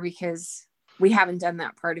the beer, because we haven't done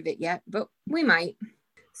that part of it yet, but we might.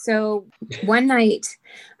 So one night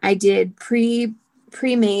I did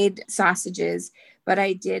pre-made sausages, but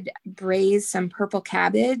I did braise some purple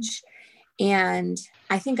cabbage, and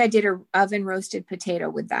I think I did an oven roasted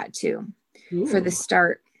potato with that too. Ooh. for the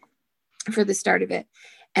start of it.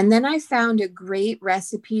 And then I found a great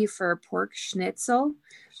recipe for pork schnitzel,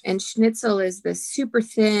 and schnitzel is the super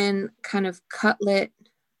thin kind of cutlet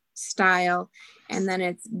style, and then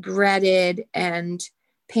it's breaded and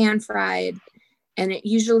pan fried, and it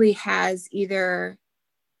usually has either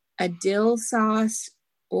a dill sauce,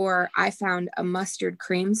 or I found a mustard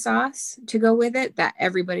cream sauce to go with it that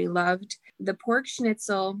everybody loved. The pork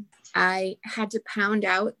schnitzel, I had to pound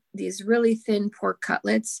out these really thin pork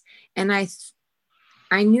cutlets, and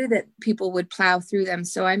I knew that people would plow through them.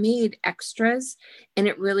 So I made extras, and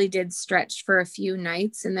it really did stretch for a few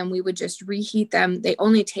nights. And then we would just reheat them. They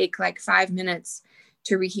only take like 5 minutes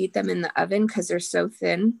to reheat them in the oven because they're so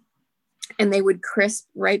thin, and they would crisp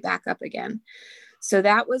right back up again. So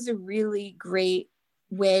that was a really great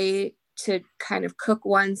way to kind of cook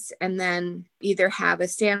once and then either have a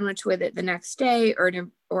sandwich with it the next day or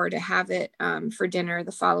to have it for dinner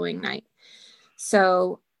the following night.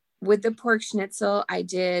 So with the pork schnitzel, I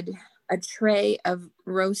did a tray of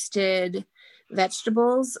roasted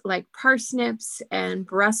vegetables like parsnips and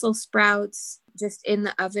Brussels sprouts just in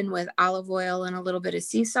the oven with olive oil and a little bit of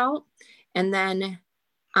sea salt. And then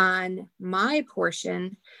on my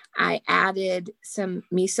portion, I added some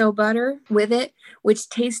miso butter with it, which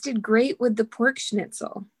tasted great with the pork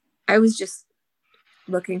schnitzel. I was just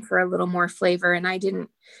looking for a little more flavor, and I didn't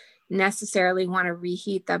necessarily want to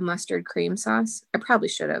reheat the mustard cream sauce. I probably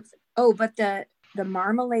should have. Oh, but the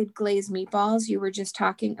marmalade glazed meatballs you were just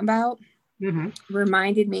talking about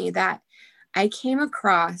reminded me that I came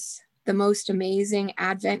across the most amazing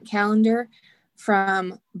advent calendar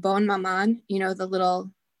from Bon Maman, the little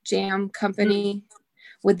jam company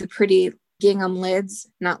with the pretty gingham lids,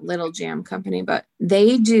 not Little Jam Company, but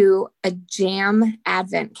they do a jam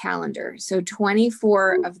advent calendar. So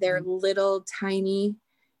 24 of their little tiny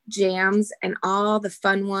jams and all the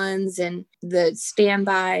fun ones and the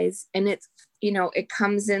standbys. And it's, it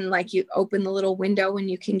comes in like you open the little window and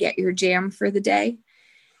you can get your jam for the day.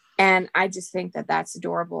 And I just think that that's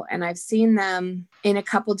adorable. And I've seen them in a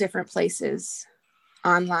couple different places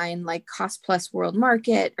online, like Cost Plus World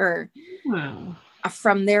Market or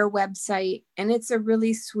from their website. And it's a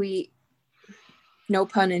really sweet, no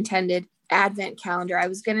pun intended, advent calendar. I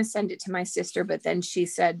was going to send it to my sister, but then she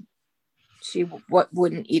said she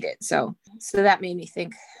wouldn't eat it. So that made me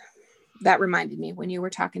think, that reminded me when you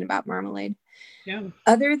were talking about marmalade. Yeah.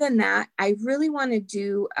 Other than that, I really want to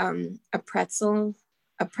do a pretzel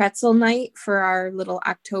night for our little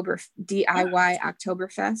DIY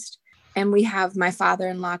Oktoberfest. And we have my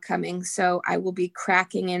father-in-law coming, so I will be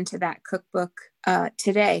cracking into that cookbook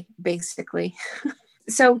today, basically.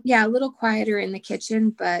 So yeah, a little quieter in the kitchen,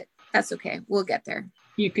 but that's okay. We'll get there.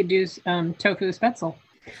 You could do tofu spätzle.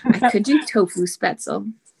 I could do tofu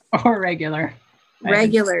spätzle. Or regular.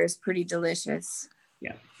 Regular is pretty delicious.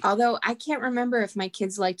 Yeah. Although I can't remember if my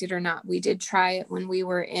kids liked it or not. We did try it when we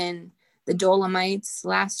were in the Dolomites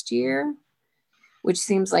last year, which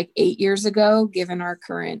seems like 8 years ago, given our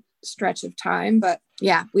current stretch of time. But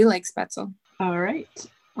yeah, we like spätzle. All right.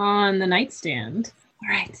 On the nightstand. All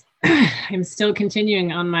right. I'm still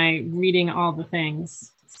continuing on my reading all the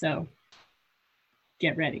things. So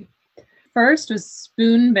get ready. First was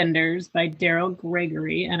Spoonbenders by Daryl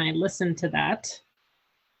Gregory, and I listened to that.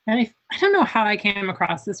 And I don't know how I came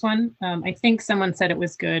across this one. I think someone said it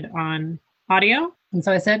was good on audio. And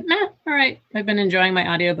so I said, all right, I've been enjoying my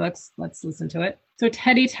audiobooks. Let's listen to it. So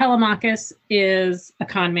Teddy Telemachus is a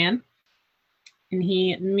con man, and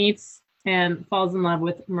he meets and falls in love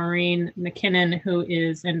with Maureen McKinnon, who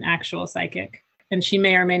is an actual psychic. And she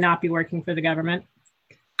may or may not be working for the government.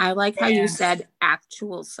 I like how you said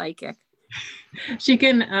actual psychic. She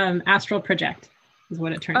can astral project, is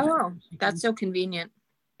what it turns out. Oh, that's so convenient.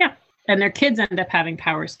 Yeah. And their kids end up having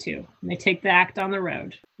powers too. And they take the act on the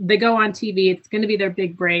road. They go on TV. It's going to be their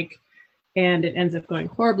big break. And it ends up going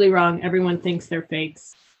horribly wrong. Everyone thinks they're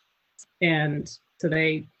fakes. And so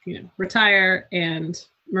they, retire, and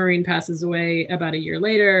Maureen passes away about a year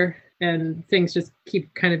later, and things just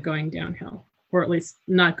keep kind of going downhill, or at least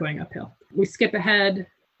not going uphill. We skip ahead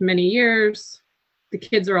many years. The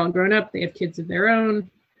kids are all grown up. They have kids of their own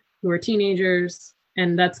who are teenagers.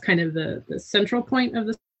 And that's kind of the central point of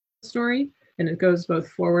the story. And it goes both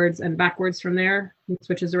forwards and backwards from there. It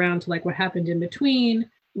switches around to like what happened in between,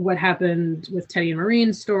 what happened with Teddy and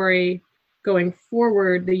Maureen's story. Going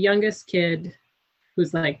forward, the youngest kid,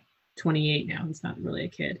 who's like 28 now, he's not really a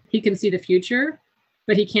kid. He can see the future,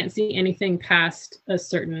 but he can't see anything past a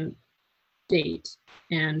certain date.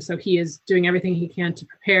 And so he is doing everything he can to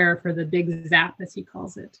prepare for the big zap, as he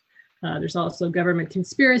calls it. There's also government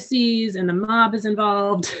conspiracies and the mob is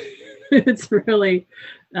involved. It's really,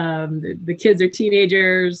 the kids are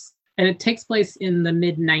teenagers, and it takes place in the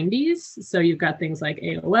mid 90s. So you've got things like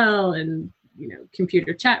AOL and,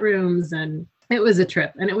 computer chat rooms, and it was a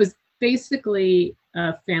trip. And it was basically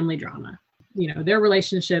a family drama. Their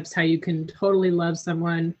relationships, how you can totally love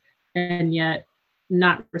someone and yet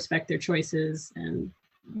not respect their choices, and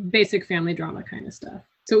basic family drama kind of stuff.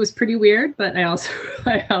 So it was pretty weird, but I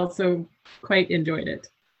also quite enjoyed it.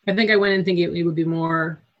 I think I went in thinking it would be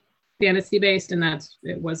more fantasy based, and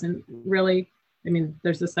it wasn't really. I mean,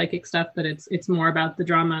 there's the psychic stuff, but it's more about the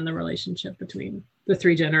drama and the relationship between the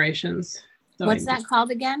three generations. So what's that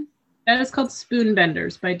called again? That is called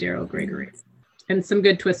Spoonbenders by Daryl Gregory. And some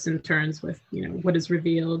good twists and turns with, what is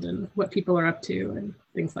revealed and what people are up to and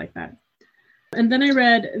things like that. And then I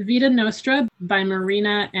read Vita Nostra by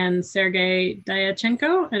Marina and Sergei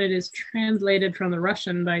Dyachenko, and it is translated from the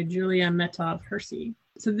Russian by Julia Metov-Hersey.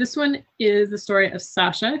 So this one is the story of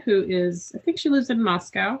Sasha, who I think she lives in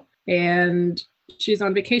Moscow, and she's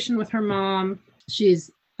on vacation with her mom.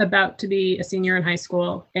 She's about to be a senior in high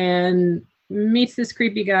school and meets this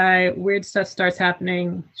creepy guy. Weird stuff starts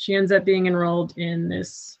happening. She ends up being enrolled in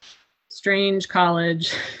this strange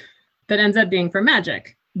college that ends up being for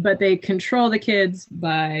magic. But they control the kids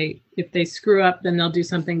by, if they screw up, then they'll do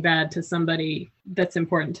something bad to somebody that's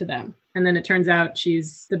important to them. And then it turns out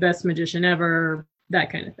she's the best magician ever, that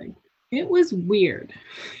kind of thing. It was weird.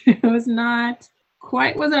 It was not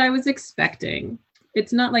quite what I was expecting.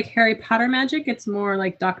 It's not like Harry Potter magic. It's more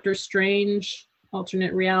like Doctor Strange,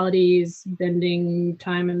 alternate realities, bending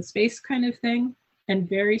time and space kind of thing, and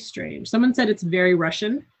very strange. Someone said it's very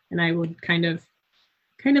Russian, and I would kind of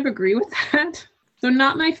agree with that. So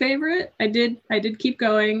not my favorite. I did keep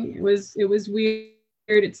going. It was weird.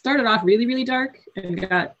 It started off really, really dark and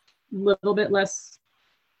got a little bit less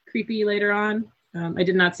creepy later on. I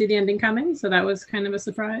did not see the ending coming, so that was kind of a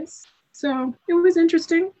surprise. So it was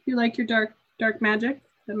interesting. If you like your dark magic,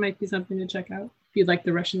 that might be something to check out. If you like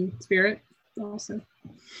the Russian spirit, also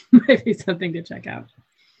might be something to check out.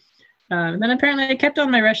 Then apparently I kept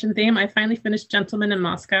on my Russian theme. I finally finished Gentleman in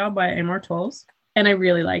Moscow by Amor Tolls. And I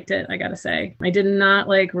really liked it, I gotta say. I did not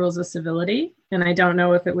like Rules of Civility, and I don't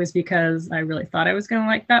know if it was because I really thought I was gonna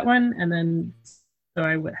like that one, and then so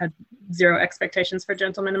I had zero expectations for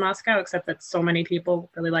Gentleman in Moscow, except that so many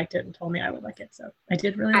people really liked it and told me I would like it. So I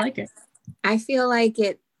did really like it. I feel like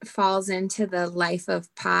it falls into the Life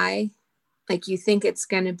of Pi. Like you think it's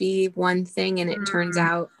gonna be one thing, and it turns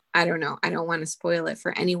out, I don't know. I don't want to spoil it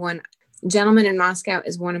for anyone. Gentleman in Moscow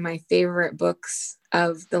is one of my favorite books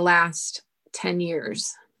of the last 10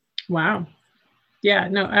 years. Wow. Yeah,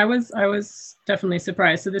 no, I was definitely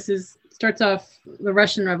surprised. So this starts off the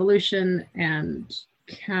Russian Revolution, and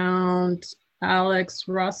Count Alex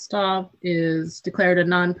Rostov is declared a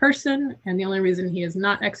non-person, and the only reason he is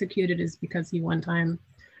not executed is because he one time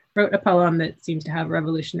wrote a poem that seems to have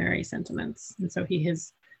revolutionary sentiments. And so he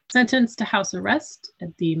is sentenced to house arrest at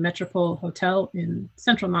the Metropole Hotel in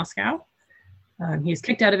central Moscow. He's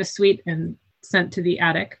kicked out of his suite and sent to the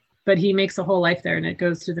attic. But he makes a whole life there, and it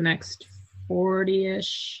goes through the next 40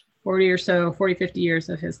 or so, 40, 50 years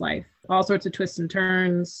of his life. All sorts of twists and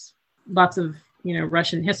turns, lots of,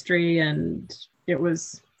 Russian history, and it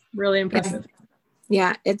was really impressive.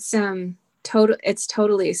 Yeah, it's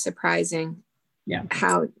totally surprising. Yeah.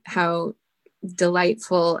 How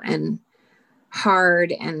delightful and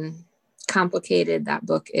hard and complicated that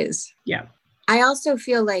book is. Yeah. I also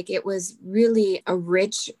feel like it was really a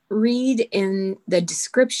rich read in the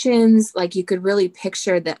descriptions. Like you could really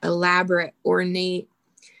picture the elaborate, ornate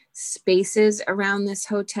spaces around this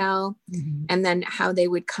hotel, and then how they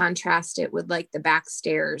would contrast it with like the back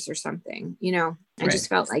stairs or something. I just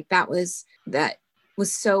felt like that was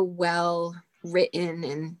so well written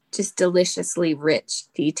and just deliciously rich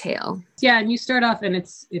detail. Yeah, and you start off and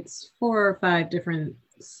it's 4 or 5 different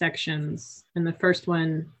sections, and the first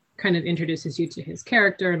one kind of introduces you to his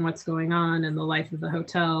character and what's going on and the life of the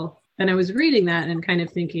hotel. And I was reading that and kind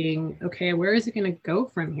of thinking, okay, where is it going to go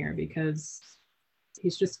from here? Because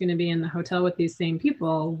he's just going to be in the hotel with these same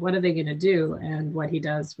people. What are they going to do? And what he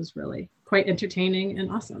does was really quite entertaining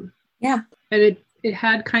and awesome. Yeah. And it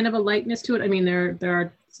had kind of a lightness to it. I mean, there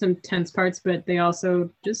are some tense parts, but they also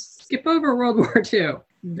just skip over World War II.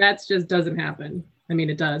 That just doesn't happen. I mean,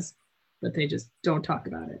 it does, but they just don't talk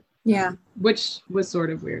about it. Yeah. Which was sort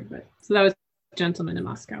of weird. But so that was Gentleman in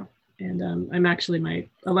Moscow. And I'm actually, my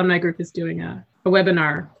alumni group is doing a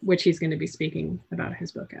webinar, which he's going to be speaking about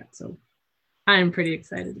his book at. So I'm pretty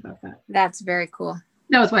excited about that. That's very cool.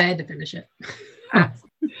 That was why I had to finish it.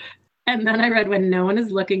 And then I read When No One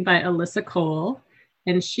Is Looking by Alyssa Cole.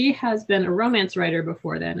 And she has been a romance writer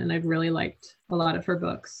before then, and I've really liked a lot of her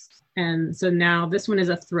books. And so now this one is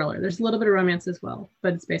a thriller. There's a little bit of romance as well,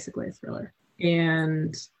 but it's basically a thriller.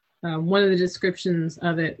 And one of the descriptions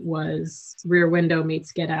of it was Rear Window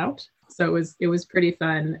meets Get Out. So it was pretty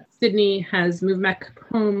fun. Sydney has moved back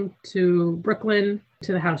home to Brooklyn,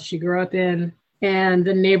 to the house she grew up in. And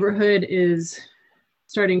the neighborhood is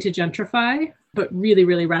starting to gentrify, but really,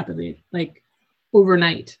 really rapidly, like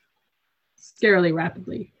overnight, scarily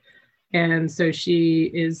rapidly. And so she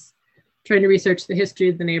is trying to research the history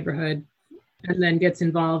of the neighborhood and then gets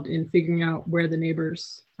involved in figuring out where the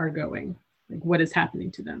neighbors are going, like what is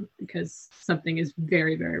happening to them, because something is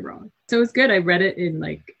very, very wrong. So it was good. I read it in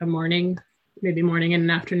like a morning, maybe morning and an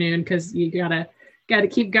afternoon, because you gotta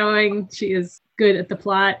keep going. She is good at the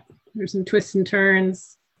plot. There's some twists and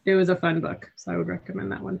turns. It was a fun book. So I would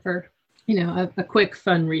recommend that one for, a quick,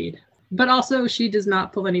 fun read. But also she does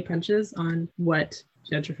not pull any punches on what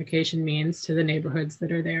gentrification means to the neighborhoods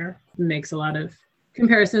that are there. It makes a lot of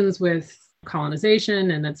comparisons with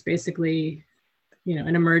colonization, and that's basically,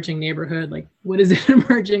 an emerging neighborhood. Like, what is it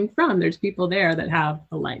emerging from? There's people there that have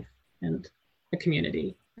a life and a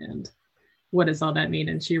community, and what does all that mean?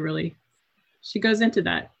 And she goes into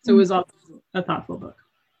that. So it was also a thoughtful book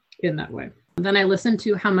in that way. Then I listened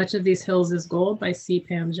to How Much of These Hills is Gold by C.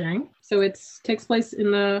 Pam Zhang. So it takes place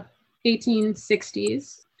in the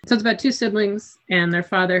 1860s. So it's about two siblings, and their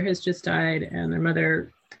father has just died, and their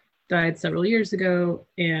mother died several years ago,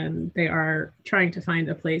 and they are trying to find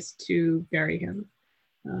a place to bury him.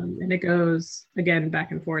 And it goes, again,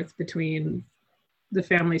 back and forth between the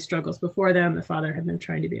family struggles before them. The father had been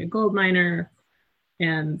trying to be a gold miner,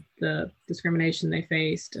 and the discrimination they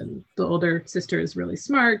faced. And the older sister is really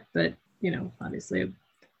smart, but, obviously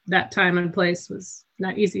that time and place was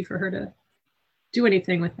not easy for her to do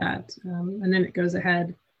anything with that. And then it goes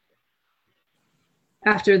ahead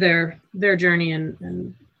after their journey,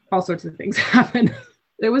 and all sorts of things happen.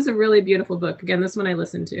 It was a really beautiful book. Again, this one I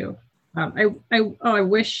listened to. I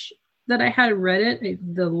wish that I had read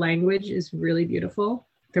it. The language is really beautiful.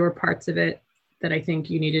 There were parts of it that I think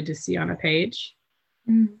you needed to see on a page.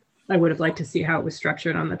 I would have liked to see how it was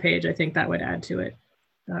structured on the page. I think that would add to it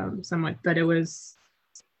somewhat. But it was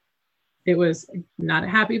not a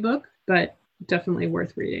happy book, but definitely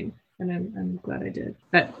worth reading. And I'm glad I did.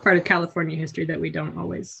 That part of California history that we don't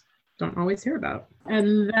always hear about.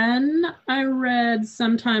 And then I read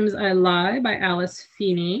Sometimes I Lie by Alice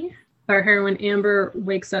Feeney. Our heroine Amber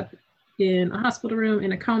wakes up in a hospital room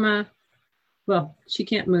in a coma. Well, she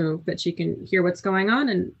can't move, but she can hear what's going on,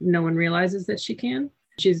 and no one realizes that she can.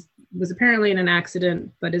 She was apparently in an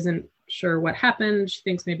accident, but isn't sure what happened. She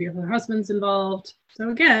thinks maybe her husband's involved. So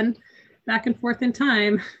again, back and forth in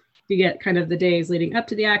time. You get kind of the days leading up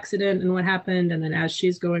to the accident and what happened, and then as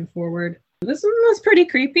she's going forward. This one was pretty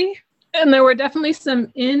creepy. And there were definitely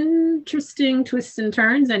some interesting twists and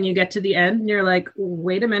turns, and you get to the end and you're like,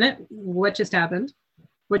 wait a minute, what just happened?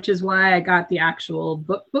 Which is why I got the actual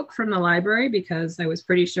book from the library, because I was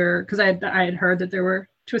pretty sure, because I had heard that there were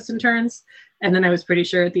twists and turns, and then I was pretty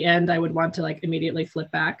sure at the end I would want to like immediately flip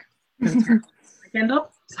back and turn my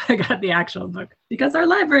Kindle. So I got the actual book because our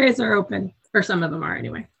libraries are open, or some of them are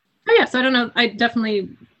anyway. Oh yeah, so I don't know. I definitely,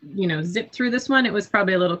 zipped through this one. It was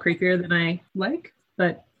probably a little creepier than I like,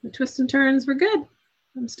 but the twists and turns were good.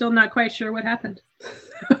 I'm still not quite sure what happened.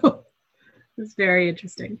 It was very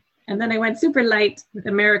interesting. And then I went super light with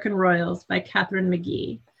American Royals by Catherine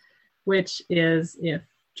McGee, which is if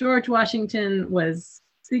George Washington was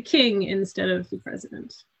the king instead of the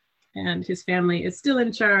president, and his family is still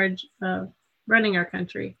in charge of running our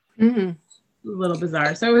country. Mm-hmm. A little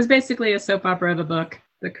bizarre. So it was basically a soap opera of a book.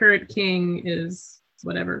 The current king is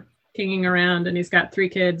whatever, kinging around, and he's got 3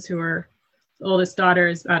 kids who are, the oldest daughter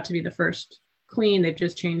is about to be the first queen. They've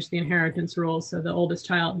just changed the inheritance rules. So the oldest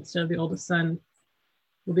child instead of the oldest son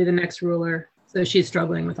will be the next ruler. So she's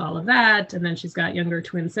struggling with all of that. And then she's got younger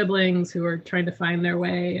twin siblings who are trying to find their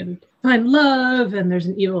way and find love. And there's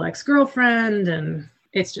an evil ex-girlfriend. And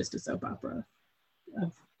it's just a soap opera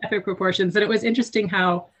of epic proportions. And it was interesting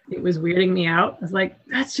how it was weirding me out. I was like,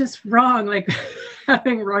 that's just wrong. Like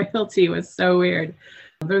having royalty was so weird.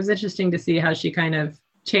 But it was interesting to see how she kind of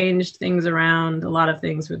changed things around. A lot of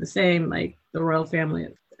things were the same. Like the royal family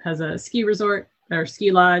has a ski resort or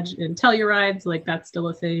ski lodge in Tellurides. Like that's still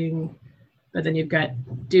a thing. But then you've got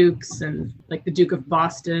dukes and like the Duke of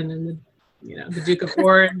Boston and the Duke of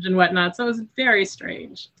Orange and whatnot. So it was very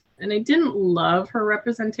strange. And I didn't love her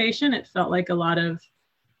representation. It felt like a lot of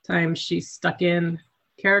times she stuck in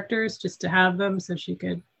characters just to have them so she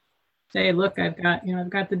could say, look, I've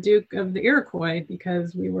got the Duke of the Iroquois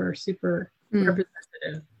because we were super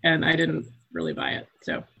representative, and I didn't really buy it.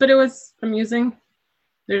 So, but it was amusing.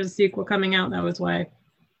 There's a sequel coming out. That was why I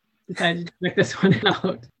decided to check this one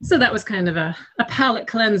out. So that was kind of a palate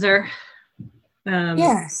cleanser.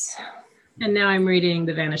 Yes. And now I'm reading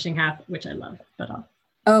The Vanishing Half, which I love, but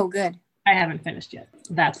oh, good. I haven't finished yet.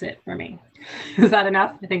 That's it for me. Is that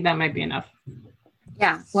enough? I think that might be enough.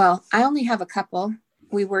 Yeah. Well, I only have a couple.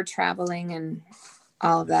 We were traveling and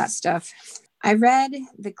all of that stuff. I read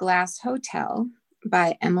The Glass Hotel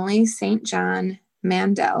by Emily St. John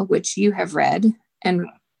Mandel, which you have read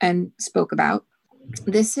and spoke about.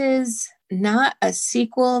 This is not a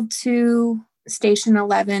sequel to Station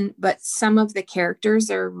 11, but some of the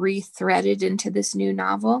characters are rethreaded into this new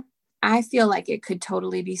novel. I feel like it could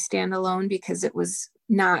totally be standalone because it was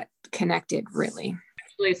not connected really.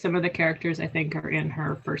 Actually, some of the characters I think are in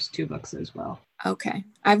her first two books as well. Okay.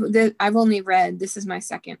 I've only read, this is my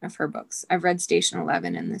second of her books. I've read Station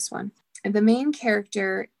 11 and this one. And the main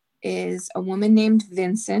character is a woman named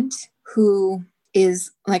Vincent, who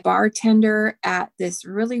is like bartender at this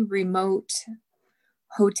really remote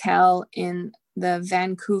hotel in the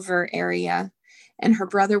Vancouver area. And her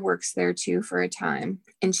brother works there too for a time.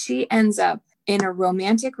 And she ends up in a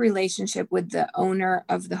romantic relationship with the owner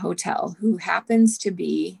of the hotel, who happens to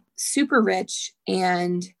be super rich.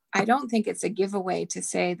 And I don't think it's a giveaway to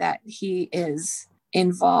say that he is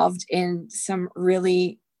involved in some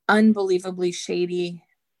really unbelievably shady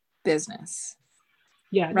business.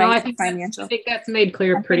 Yeah, right? No, I think that's made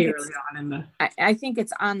clear pretty early on in the. I think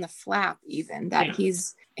it's on the flap even that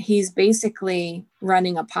he's basically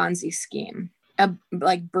running a Ponzi scheme,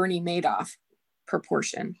 like Bernie Madoff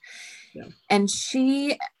proportion. Yeah. And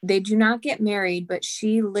they do not get married, but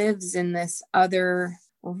she lives in this other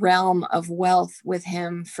realm of wealth with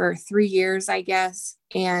him for 3 years, I guess.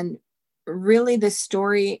 And really the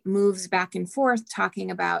story moves back and forth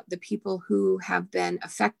talking about the people who have been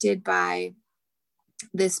affected by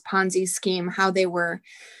this Ponzi scheme, how they were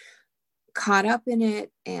caught up in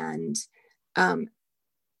it, and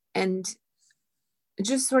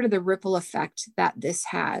just sort of the ripple effect that this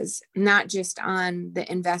has, not just on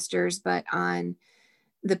the investors, but on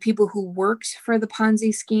the people who worked for the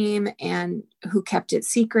Ponzi scheme and who kept it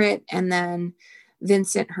secret, and then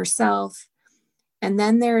Vincent herself. And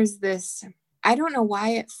then there's this, I don't know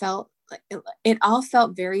why it all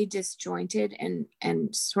felt very disjointed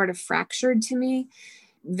and sort of fractured to me.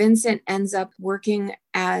 Vincent ends up working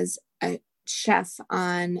as a chef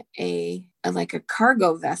on a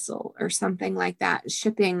cargo vessel or something like that, a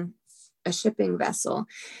shipping vessel.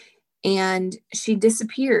 And she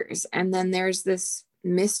disappears. And then there's this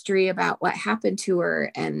mystery about what happened to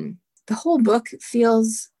her. And the whole book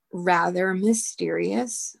feels rather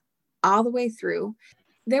mysterious all the way through.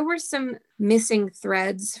 There were some missing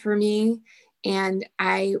threads for me, and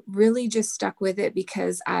I really just stuck with it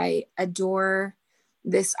because I adore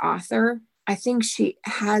this author. I think she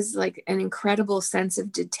has like an incredible sense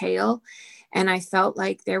of detail, and I felt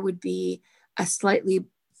like there would be a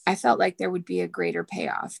greater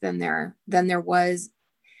payoff than there was.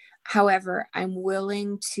 However, I'm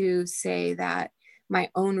willing to say that my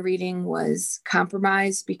own reading was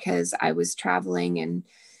compromised because I was traveling and,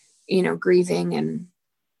 grieving. And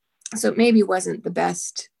so it maybe wasn't the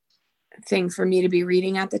best thing for me to be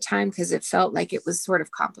reading at the time because it felt like it was sort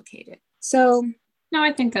of complicated. So. No,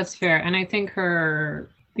 I think that's fair. And I think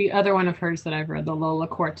the other one of hers that I've read, the Lola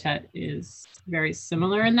Quartet, is very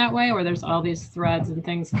similar in that way, where there's all these threads and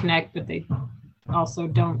things connect, but they also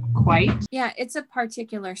don't quite. Yeah, it's a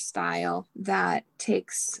particular style that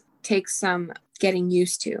takes some getting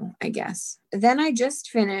used to, I guess. Then I just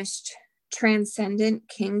finished Transcendent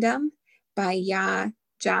Kingdom by Yaa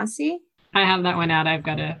Gyasi. I have that one out.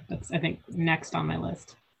 That's I think next on my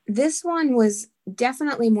list. This one was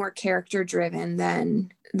definitely more character driven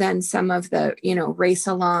than some of the, race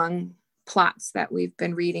along plots that we've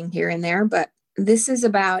been reading here and there. But this is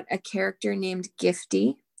about a character named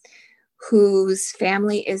Gifty, whose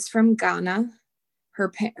family is from Ghana.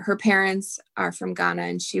 Her parents are from Ghana,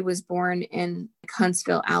 and she was born in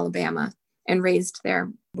Huntsville, Alabama, and raised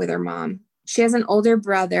there with her mom. She has an older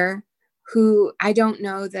brother who I don't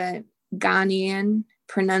know the Ghanaian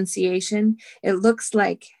pronunciation. It looks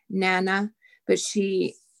like Nana, but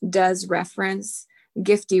she does reference,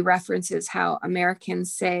 Gifty references how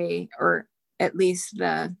Americans say, or at least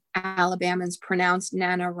the Alabamans pronounce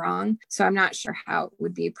Nana wrong. So I'm not sure how it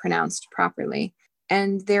would be pronounced properly.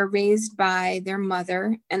 And they're raised by their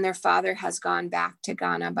mother, and their father has gone back to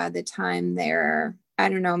Ghana by the time they're, I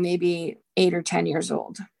don't know, maybe 8 or 10 years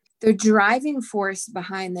old. The driving force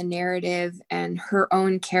behind the narrative and her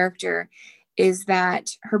own character is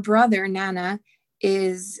that her brother, Nana,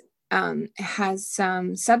 has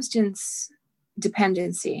some substance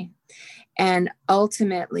dependency, and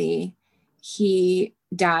ultimately he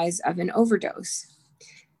dies of an overdose.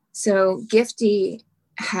 So Gifty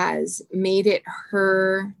has made it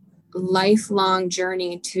her lifelong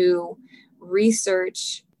journey to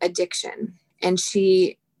research addiction. And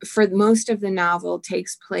she, for most of the novel,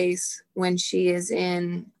 takes place when she is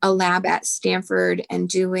in a lab at Stanford and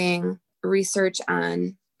doing research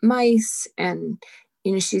on mice. And,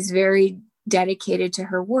 she's very dedicated to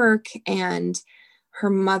her work, and her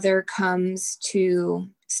mother comes to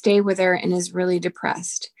stay with her and is really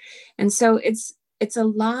depressed. And so it's a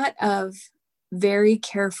lot of very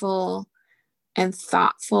careful and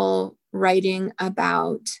thoughtful writing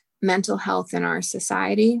about mental health in our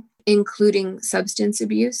society, including substance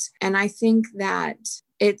abuse. And I think that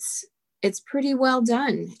it's pretty well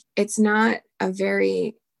done. It's not a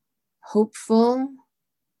very hopeful,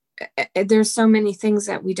 there's so many things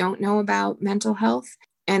that we don't know about mental health.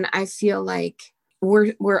 And I feel like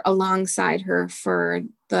we're alongside her for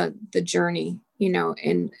the journey,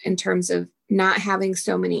 in terms of not having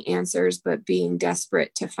so many answers, but being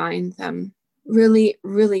desperate to find them. Really,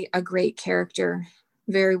 really a great character,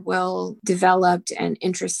 very well developed and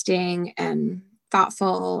interesting and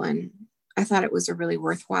thoughtful. And I thought it was a really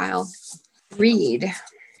worthwhile read.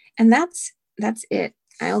 And that's it.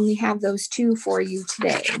 I only have those 2 for you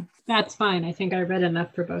today. That's fine. I think I read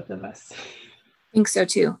enough for both of us. I think so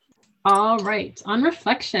too. All right. On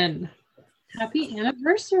reflection, happy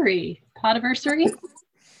anniversary. Podiversary.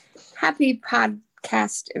 Happy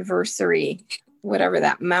podcast anniversary, whatever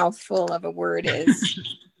that mouthful of a word is.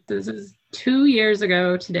 This is 2 years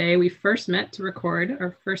ago today. We first met to record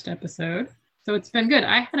our first episode. So it's been good.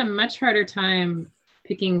 I had a much harder time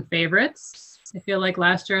picking favorites. I feel like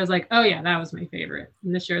last year I was like, oh yeah, that was my favorite.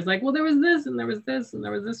 And this year I was like, well, there was this and there was this and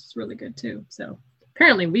there was this was really good too. So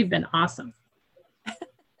apparently we've been awesome.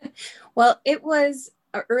 Well, it was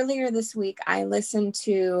earlier this week, I listened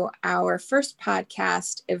to our first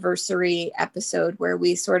podcast anniversary episode where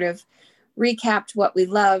we sort of recapped what we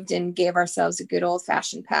loved and gave ourselves a good old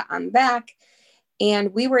fashioned pat on the back.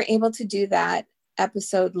 And we were able to do that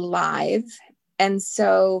episode live. And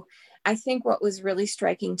so I think what was really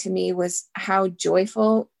striking to me was how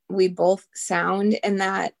joyful we both sound in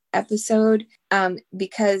that episode,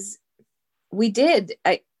 because we did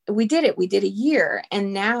it. We did a year,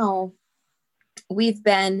 and now we've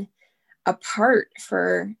been apart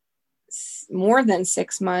for more than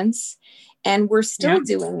 6 months, and we're still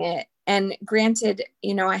doing it. And granted,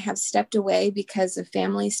 I have stepped away because of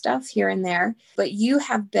family stuff here and there, but you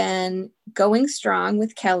have been going strong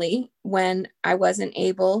with Kelly when I wasn't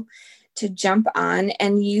able to jump on.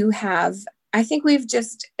 And I think we've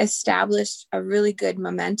just established a really good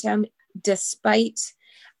momentum despite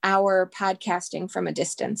our podcasting from a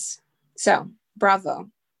distance. So bravo.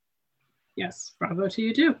 Yes, bravo to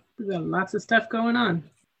you too. We've got lots of stuff going on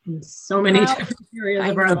in so many different areas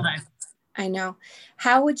of our life. I know.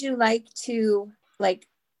 How would you like to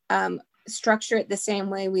structure it the same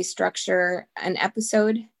way we structure an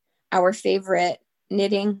episode? Our favorite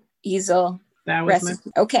knitting easel that was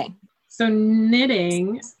recipe. Okay. So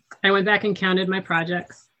knitting, I went back and counted my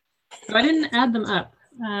projects. So I didn't add them up,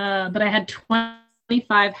 but I had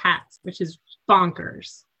 25 hats, which is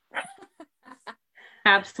bonkers.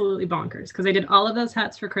 Absolutely bonkers, because I did all of those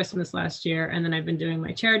hats for Christmas last year, and then I've been doing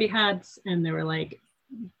my charity hats, and there were like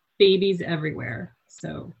babies everywhere.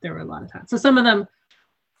 So there were a lot of hats. So some of them,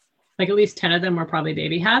 like at least 10 of them were probably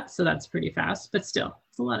baby hats. So that's pretty fast, but still,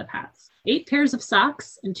 it's a lot of hats. 8 pairs of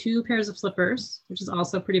socks and 2 pairs of slippers, which is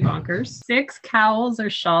also pretty bonkers. 6 cowls or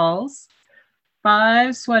shawls,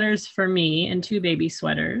 5 sweaters for me and 2 baby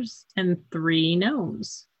sweaters, and 3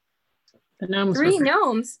 gnomes. The gnomes. 3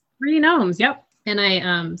 gnomes? 3 gnomes, yep. And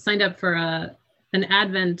I signed up for an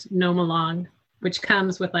Advent gnome along, which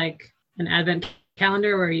comes with like an Advent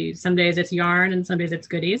calendar where some days it's yarn and some days it's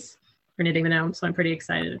goodies for knitting the gnome. So I'm pretty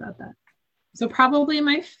excited about that. So probably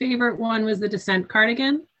my favorite one was the Descent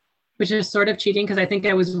cardigan, which is sort of cheating because I think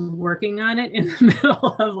I was working on it in the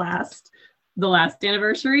middle of the last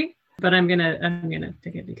anniversary. But I'm gonna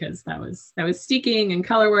pick it because that was steeking and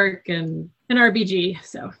color work and an RBG.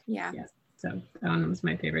 So yeah. yes. So that one was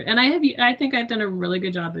my favorite. And I think I've done a really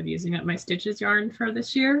good job of using up my Stitches yarn for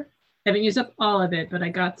this year. I haven't used up all of it, but I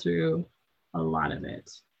got through a lot of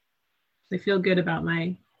it. I feel good about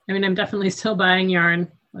I'm definitely still buying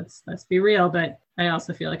yarn. Let's be real, but I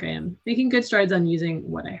also feel like I am making good strides on using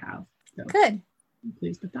what I have. So good. I'm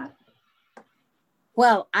pleased with that.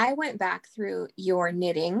 Well, I went back through your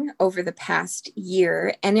knitting over the past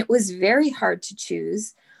year, and it was very hard to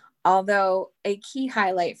choose. Although a key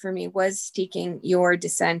highlight for me was steeking your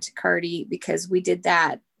Descent Cardi, because we did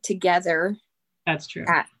that together. That's true.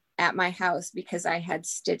 At my house, because I had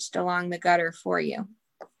stitched along the gutter for you.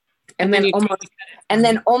 And then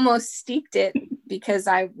almost steeped it because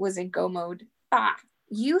I was in go mode.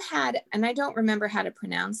 You had, and I don't remember how to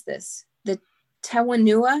pronounce this, the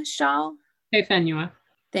Tewanua shawl. Tewanua.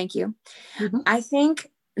 Thank you. Mm-hmm. I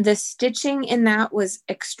think the stitching in that was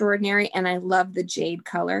extraordinary, and I love the jade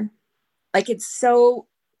color. Like, it's so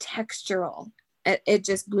textural. It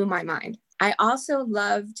just blew my mind. I also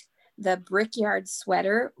loved the Brickyard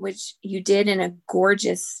sweater, which you did in a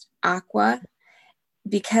gorgeous aqua,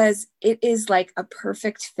 because it is like a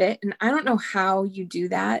perfect fit. And I don't know how you do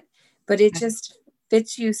that, but it just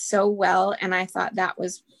fits you so well. And I thought that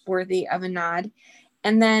was worthy of a nod.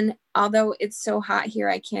 And then, although it's so hot here,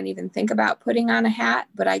 I can't even think about putting on a hat,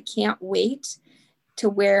 but I can't wait to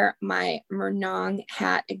wear my Murnong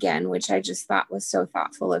hat again, which I just thought was so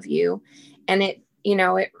thoughtful of you. And it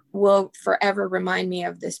will forever remind me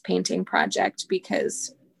of this painting project,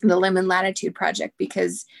 because the Lemon Latitude project,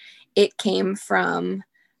 because it came from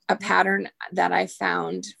a pattern that I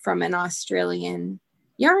found from an Australian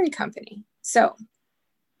yarn company. So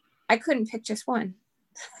I couldn't pick just one.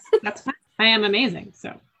 That's fine. I am amazing.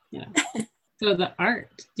 So, So the art,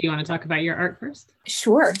 do you want to talk about your art first?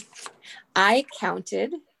 Sure. I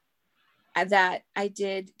counted that I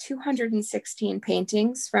did 216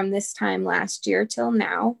 paintings from this time last year till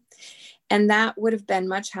now. And that would have been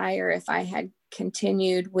much higher if I had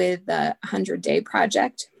continued with the 100-day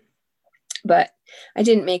project. But I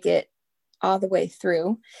didn't make it all the way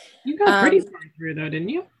through. You got pretty far through though, didn't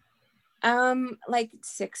you? Like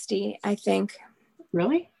 60, I think.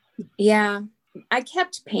 Really? Yeah. I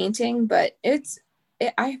kept painting, but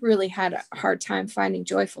I really had a hard time finding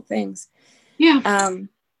joyful things. Yeah.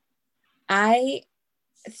 I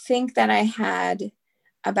think that I had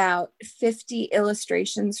about 50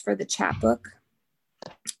 illustrations for the chapbook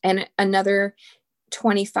and another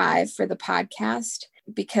 25 for the podcast,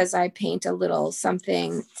 because I paint a little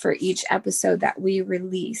something for each episode that we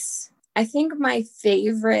release. I think my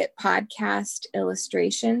favorite podcast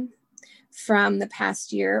illustration from the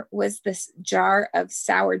past year was this jar of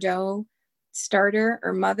sourdough starter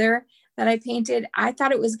or mother that I painted. I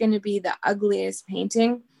thought it was going to be the ugliest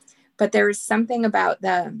painting, but there was something about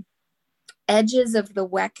the edges of the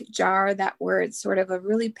Weck jar that were sort of a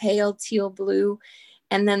really pale teal blue,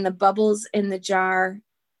 and then the bubbles in the jar.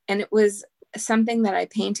 And it was something that I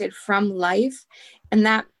painted from life. And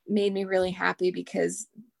that made me really happy, because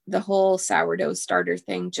the whole sourdough starter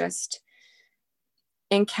thing just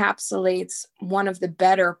encapsulates one of the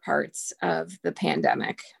better parts of the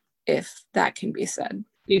pandemic, if that can be said.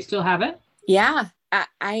 Do you still have it? Yeah,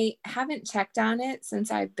 I haven't checked on it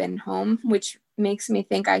since I've been home, which makes me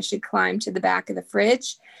think I should climb to the back of the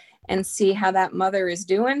fridge and see how that mother is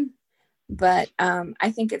doing. But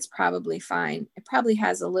I think it's probably fine. It probably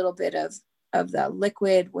has a little bit of the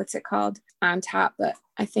liquid, what's it called, on top, but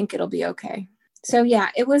I think it'll be okay. So yeah,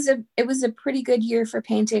 it was a pretty good year for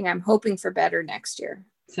painting. I'm hoping for better next year.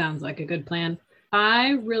 Sounds like a good plan.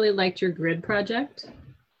 I really liked your grid project.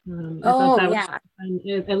 Yeah.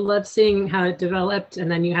 I love seeing how it developed. And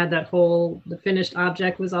then you had the finished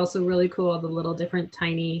object was also really cool. The little different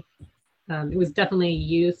tiny, it was definitely a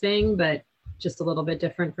you thing, but just a little bit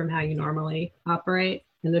different from how you normally operate.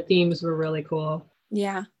 And the themes were really cool.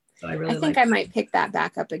 Yeah. So I think I might pick that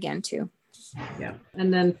back up again too. Yeah.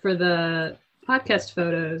 And then for the podcast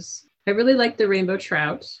photos, I really like the rainbow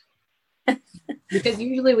trout. Because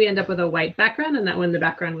usually we end up with a white background, and that one the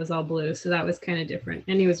background was all blue, so that was kind of different.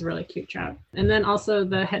 And he was a really cute trout. And then also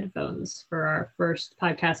the headphones for our first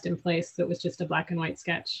podcast in place, so it was just a black and white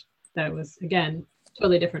sketch that was, again,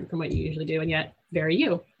 totally different from what you usually do, and yet very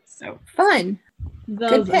you. So fun.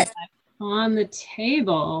 Those good pick. On the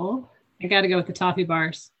table, I got to go with the toffee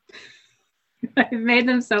bars. I've made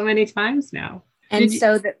them so many times now. And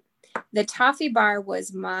so the toffee bar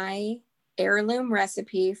was my heirloom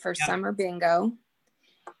recipe for summer bingo.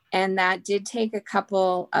 And that did take a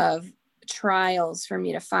couple of trials for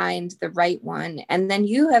me to find the right one. And then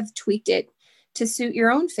you have tweaked it to suit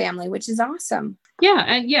your own family, which is awesome. Yeah.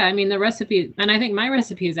 And yeah, I mean, the recipe, and I think my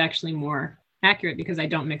recipe is actually more accurate because I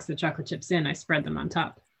don't mix the chocolate chips in. I spread them on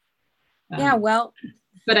top. Yeah, well.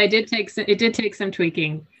 But it did take some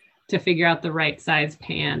tweaking to figure out the right size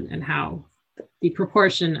pan and how the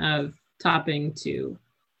proportion of topping to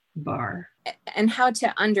bar. And how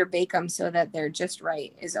to underbake them so that they're just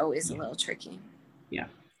right is always a little tricky. Yeah.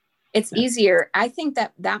 It's easier. I think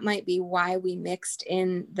that might be why we mixed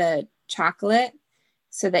in the chocolate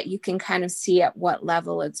so that you can kind of see at what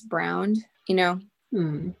level it's browned, you know,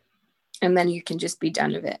 and then you can just be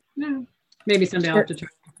done with it. No, maybe someday I'll have to try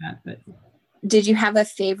that. But did you have a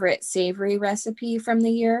favorite savory recipe from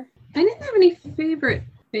the year? I didn't have any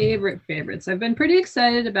favorites. I've been pretty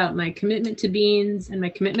excited about my commitment to beans and my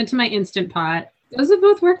commitment to my Instant Pot. Those have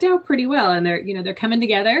both worked out pretty well, and they're coming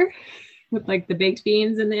together with like the baked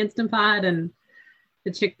beans in the Instant Pot and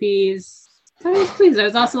the chickpeas. So I was pleased. I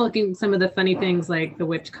was also looking at some of the funny things like the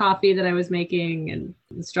whipped coffee that I was making and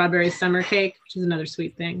the strawberry summer cake, which is another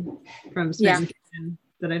sweet thing from Smitten Kitchen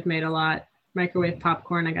that I've made a lot. Microwave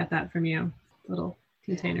popcorn, I got that from you. Little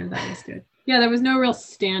container, that was good. Yeah, there was no real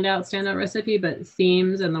standout recipe, but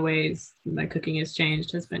themes and the ways my cooking has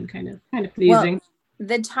changed has been kind of pleasing. Well,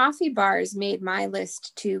 the toffee bars made my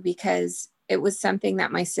list too because it was something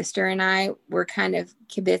that my sister and I were kind of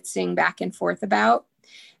kibitzing back and forth about.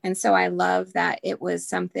 And so I love that it was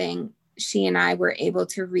something she and I were able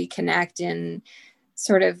to reconnect and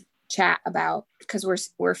sort of chat about because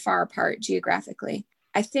we're far apart geographically.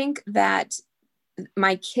 I think that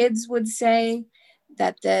my kids would say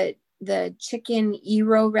that the chicken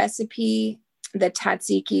gyro recipe, the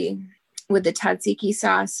tzatziki with the tzatziki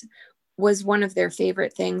sauce was one of their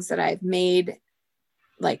favorite things that I've made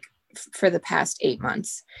like for the past 8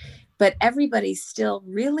 months. But everybody still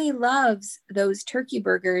really loves those turkey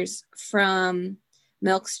burgers from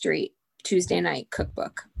Milk Street Tuesday Night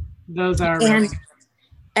Cookbook. Those are really good.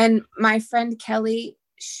 And my friend Kelly,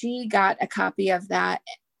 she got a copy of that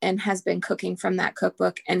and has been cooking from that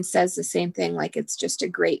cookbook and says the same thing, like it's just a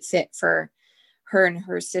great fit for her and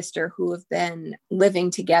her sister who have been living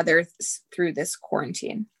together through this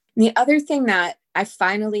quarantine. And the other thing that I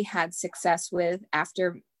finally had success with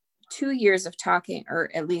after 2 years of talking, or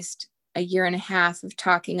at least a year and a half of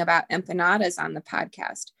talking about empanadas on the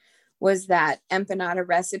podcast, was that empanada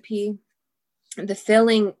recipe. The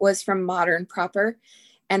filling was from Modern Proper.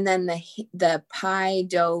 And then the pie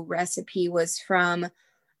dough recipe was from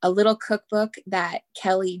a little cookbook that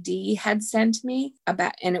Kelly D had sent me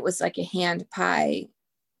about, and it was like a hand pie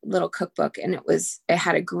little cookbook. And it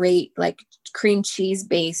had a great like cream cheese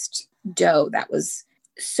based dough that was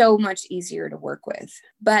so much easier to work with.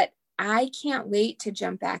 But I can't wait to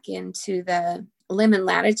jump back into the Lemon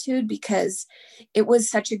Latitude because it was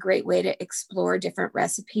such a great way to explore different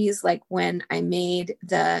recipes. Like when I made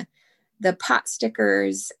the pot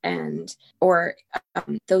stickers or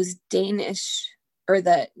those Danish or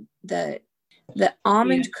the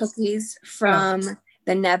almond cookies from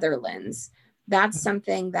the Netherlands. That's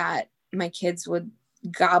something that my kids would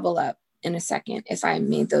gobble up in a second if I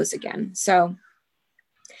made those again. So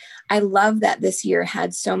I love that this year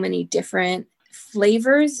had so many different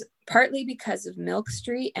flavors, partly because of Milk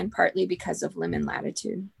Street and partly because of Lemon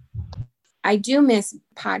Latitude. I do miss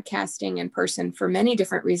podcasting in person for many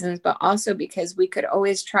different reasons, but also because we could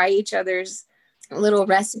always try each other's little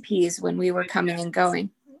recipes when we were coming and going.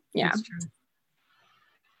 Yeah. That's true.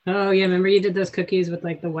 Oh yeah. Remember you did those cookies with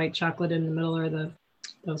like the white chocolate in the middle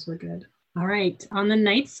those were good. All right. On the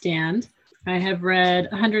nightstand, I have read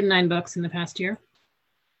 109 books in the past year.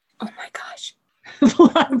 Oh my gosh.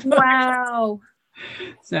 Wow.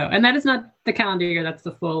 So, and that is not the calendar year. That's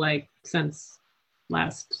the full, like since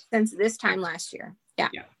this time last year. Yeah.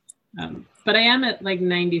 But I am at like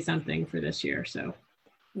 90 something for this year. So.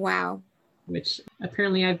 Wow. Which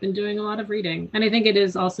apparently I've been doing a lot of reading. And I think it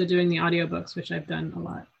is also doing the audiobooks, which I've done a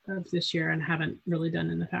lot of this year and haven't really done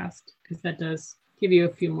in the past, because that does give you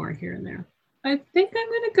a few more here and there. I think I'm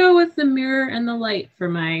going to go with The Mirror and the Light for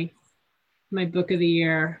my book of the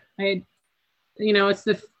year. It's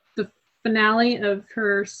the finale of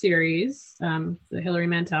her series, the Hilary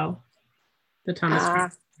Mantel, the Thomas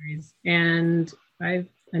Crown series. And I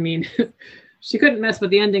mean, she couldn't mess with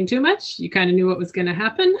the ending too much. You kind of knew what was going to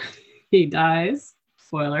happen. He dies,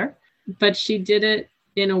 spoiler, but she did it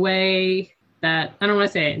in a way that I don't want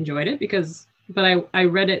to say I enjoyed it but I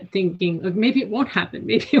read it thinking maybe it won't happen.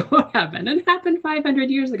 Maybe it won't happen. And it happened 500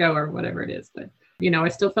 years ago or whatever it is. But, I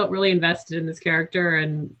still felt really invested in this character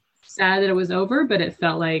and sad that it was over, but it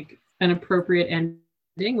felt like an appropriate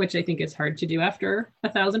ending, which I think is hard to do after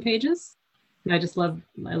 1,000 pages. And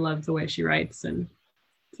I love the way she writes. And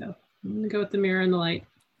so I'm going to go with The Mirror and the Light.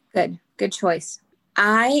 Good choice.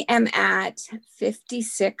 I am at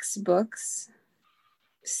 56 books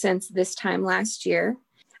since this time last year.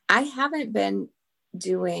 I haven't been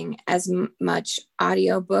doing as much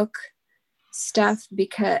audiobook stuff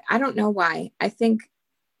because I don't know why. I think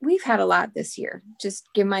we've had a lot this year. Just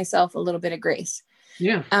give myself a little bit of grace.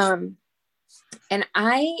 Yeah. And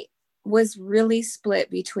I was really split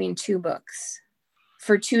between two books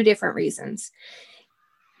for two different reasons.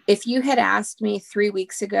 If you had asked me 3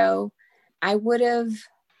 weeks ago, I would have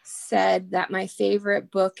said that my favorite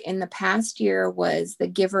book in the past year was The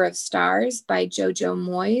Giver of Stars by Jojo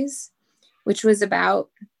Moyes, which was about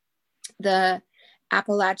the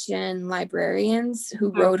Appalachian librarians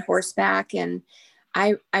who rode horseback. And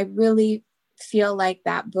I really feel like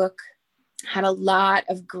that book had a lot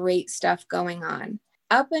of great stuff going on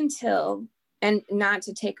up until, and not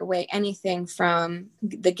to take away anything from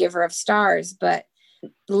The Giver of Stars, but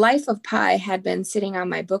Life of Pi had been sitting on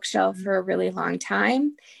my bookshelf for a really long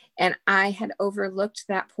time, and I had overlooked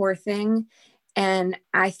that poor thing. And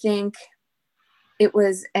I think it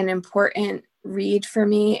was an important read for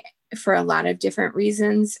me for a lot of different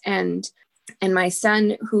reasons. And my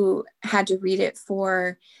son, who had to read it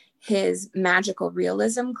for his magical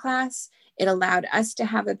realism class, it allowed us to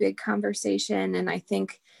have a big conversation. And I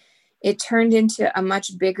think it turned into a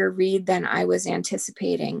much bigger read than I was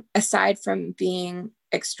anticipating, aside from being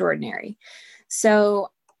extraordinary.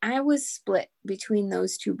 So I was split between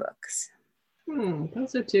those two books.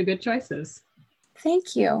 Those are two good choices.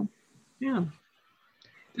 Thank you. Yeah.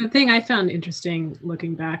 The thing I found interesting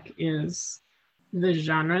looking back is the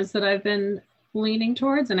genres that I've been leaning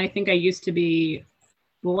towards. And I think I used to be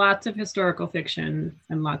lots of historical fiction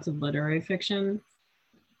and lots of literary fiction.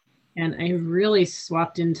 And I really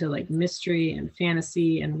swapped into like mystery and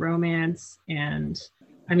fantasy and romance. And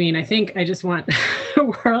I mean, I think I just want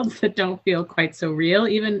worlds that don't feel quite so real,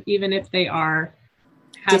 even if they are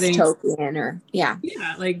having dystopian or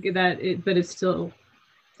like that. But it's still,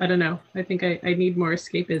 I don't know. I think I need more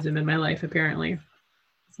escapism in my life. Apparently,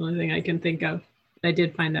 it's the only thing I can think of. I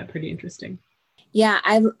did find that pretty interesting. Yeah,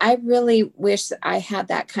 I really wish I had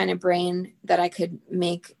that kind of brain that I could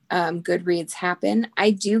make good reads happen.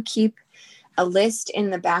 I do keep a list in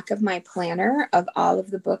the back of my planner of all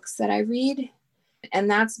of the books that I read. And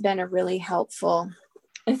that's been a really helpful,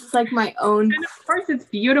 it's like my own. And of course it's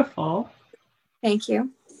beautiful. Thank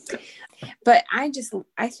you. But I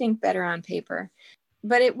think better on paper.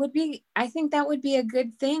 But I think that would be a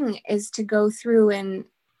good thing, is to go through and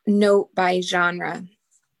note by genre,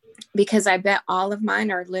 because I bet all of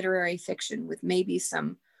mine are literary fiction with maybe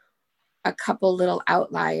a couple little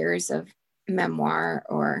outliers of memoir,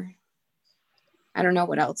 or I don't know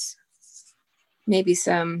what else. Maybe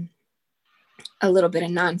a little bit of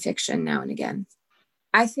nonfiction now and again.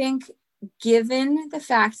 I think, given the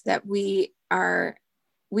fact that we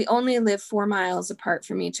only live 4 miles apart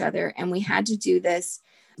from each other, and we had to do this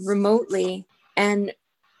remotely, and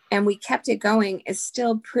we kept it going, is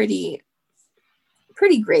still pretty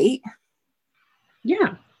great.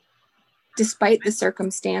 Yeah. Despite the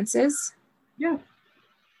circumstances. Yeah.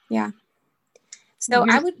 Yeah. So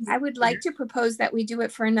I would like to propose that we do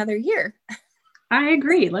it for another year. I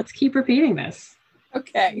agree. Let's keep repeating this.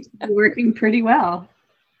 Okay. It's working pretty well.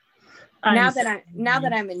 Now that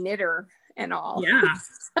I'm a knitter and all. Yeah.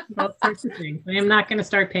 All sorts of things. I am not going to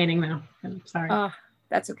start painting though. I'm sorry. Oh,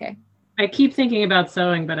 that's okay. I keep thinking about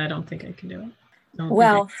sewing, but I don't think I can do it.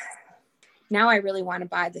 Well, now I really want to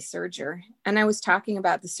buy the serger. And I was talking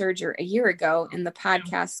about the serger a year ago in the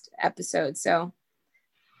podcast episode. So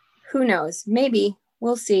who knows? Maybe.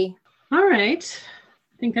 We'll see. All right.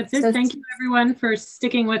 I think that's it. Thank you everyone for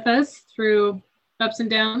sticking with us through ups and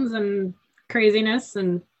downs and craziness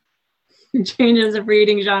and changes of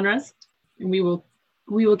reading genres. And we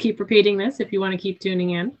will keep repeating this if you want to keep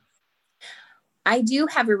tuning in. I do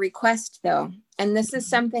have a request though, and this is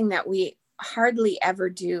something that we hardly ever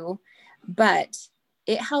do, but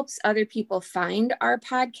it helps other people find our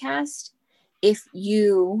podcast if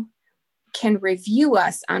you can review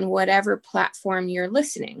us on whatever platform you're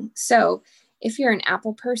listening. So if you're an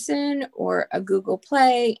Apple person or a Google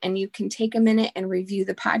Play and you can take a minute and review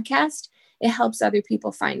the podcast, it helps other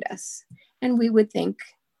people find us. And we would think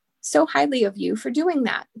so highly of you for doing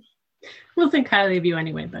that. We'll think highly of you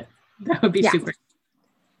anyway, but that would be super.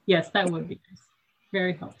 Yes, that would be nice.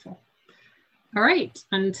 Very helpful. All right.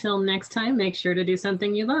 Until next time, make sure to do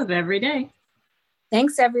something you love every day.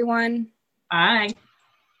 Thanks, everyone. Bye.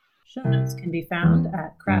 Show notes can be found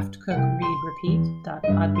at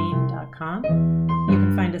craftcookreadrepeat.podbean.com. You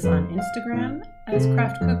can find us on Instagram as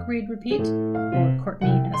craftcookreadrepeat or Courtney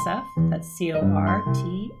SF, that's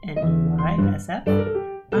CORTNEYSF.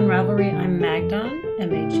 On Ravelry, I'm Magdon,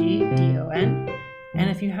 MAGDON. And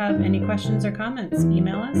if you have any questions or comments,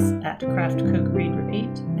 email us at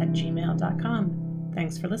craftcookreadrepeat@gmail.com.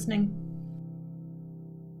 Thanks for listening.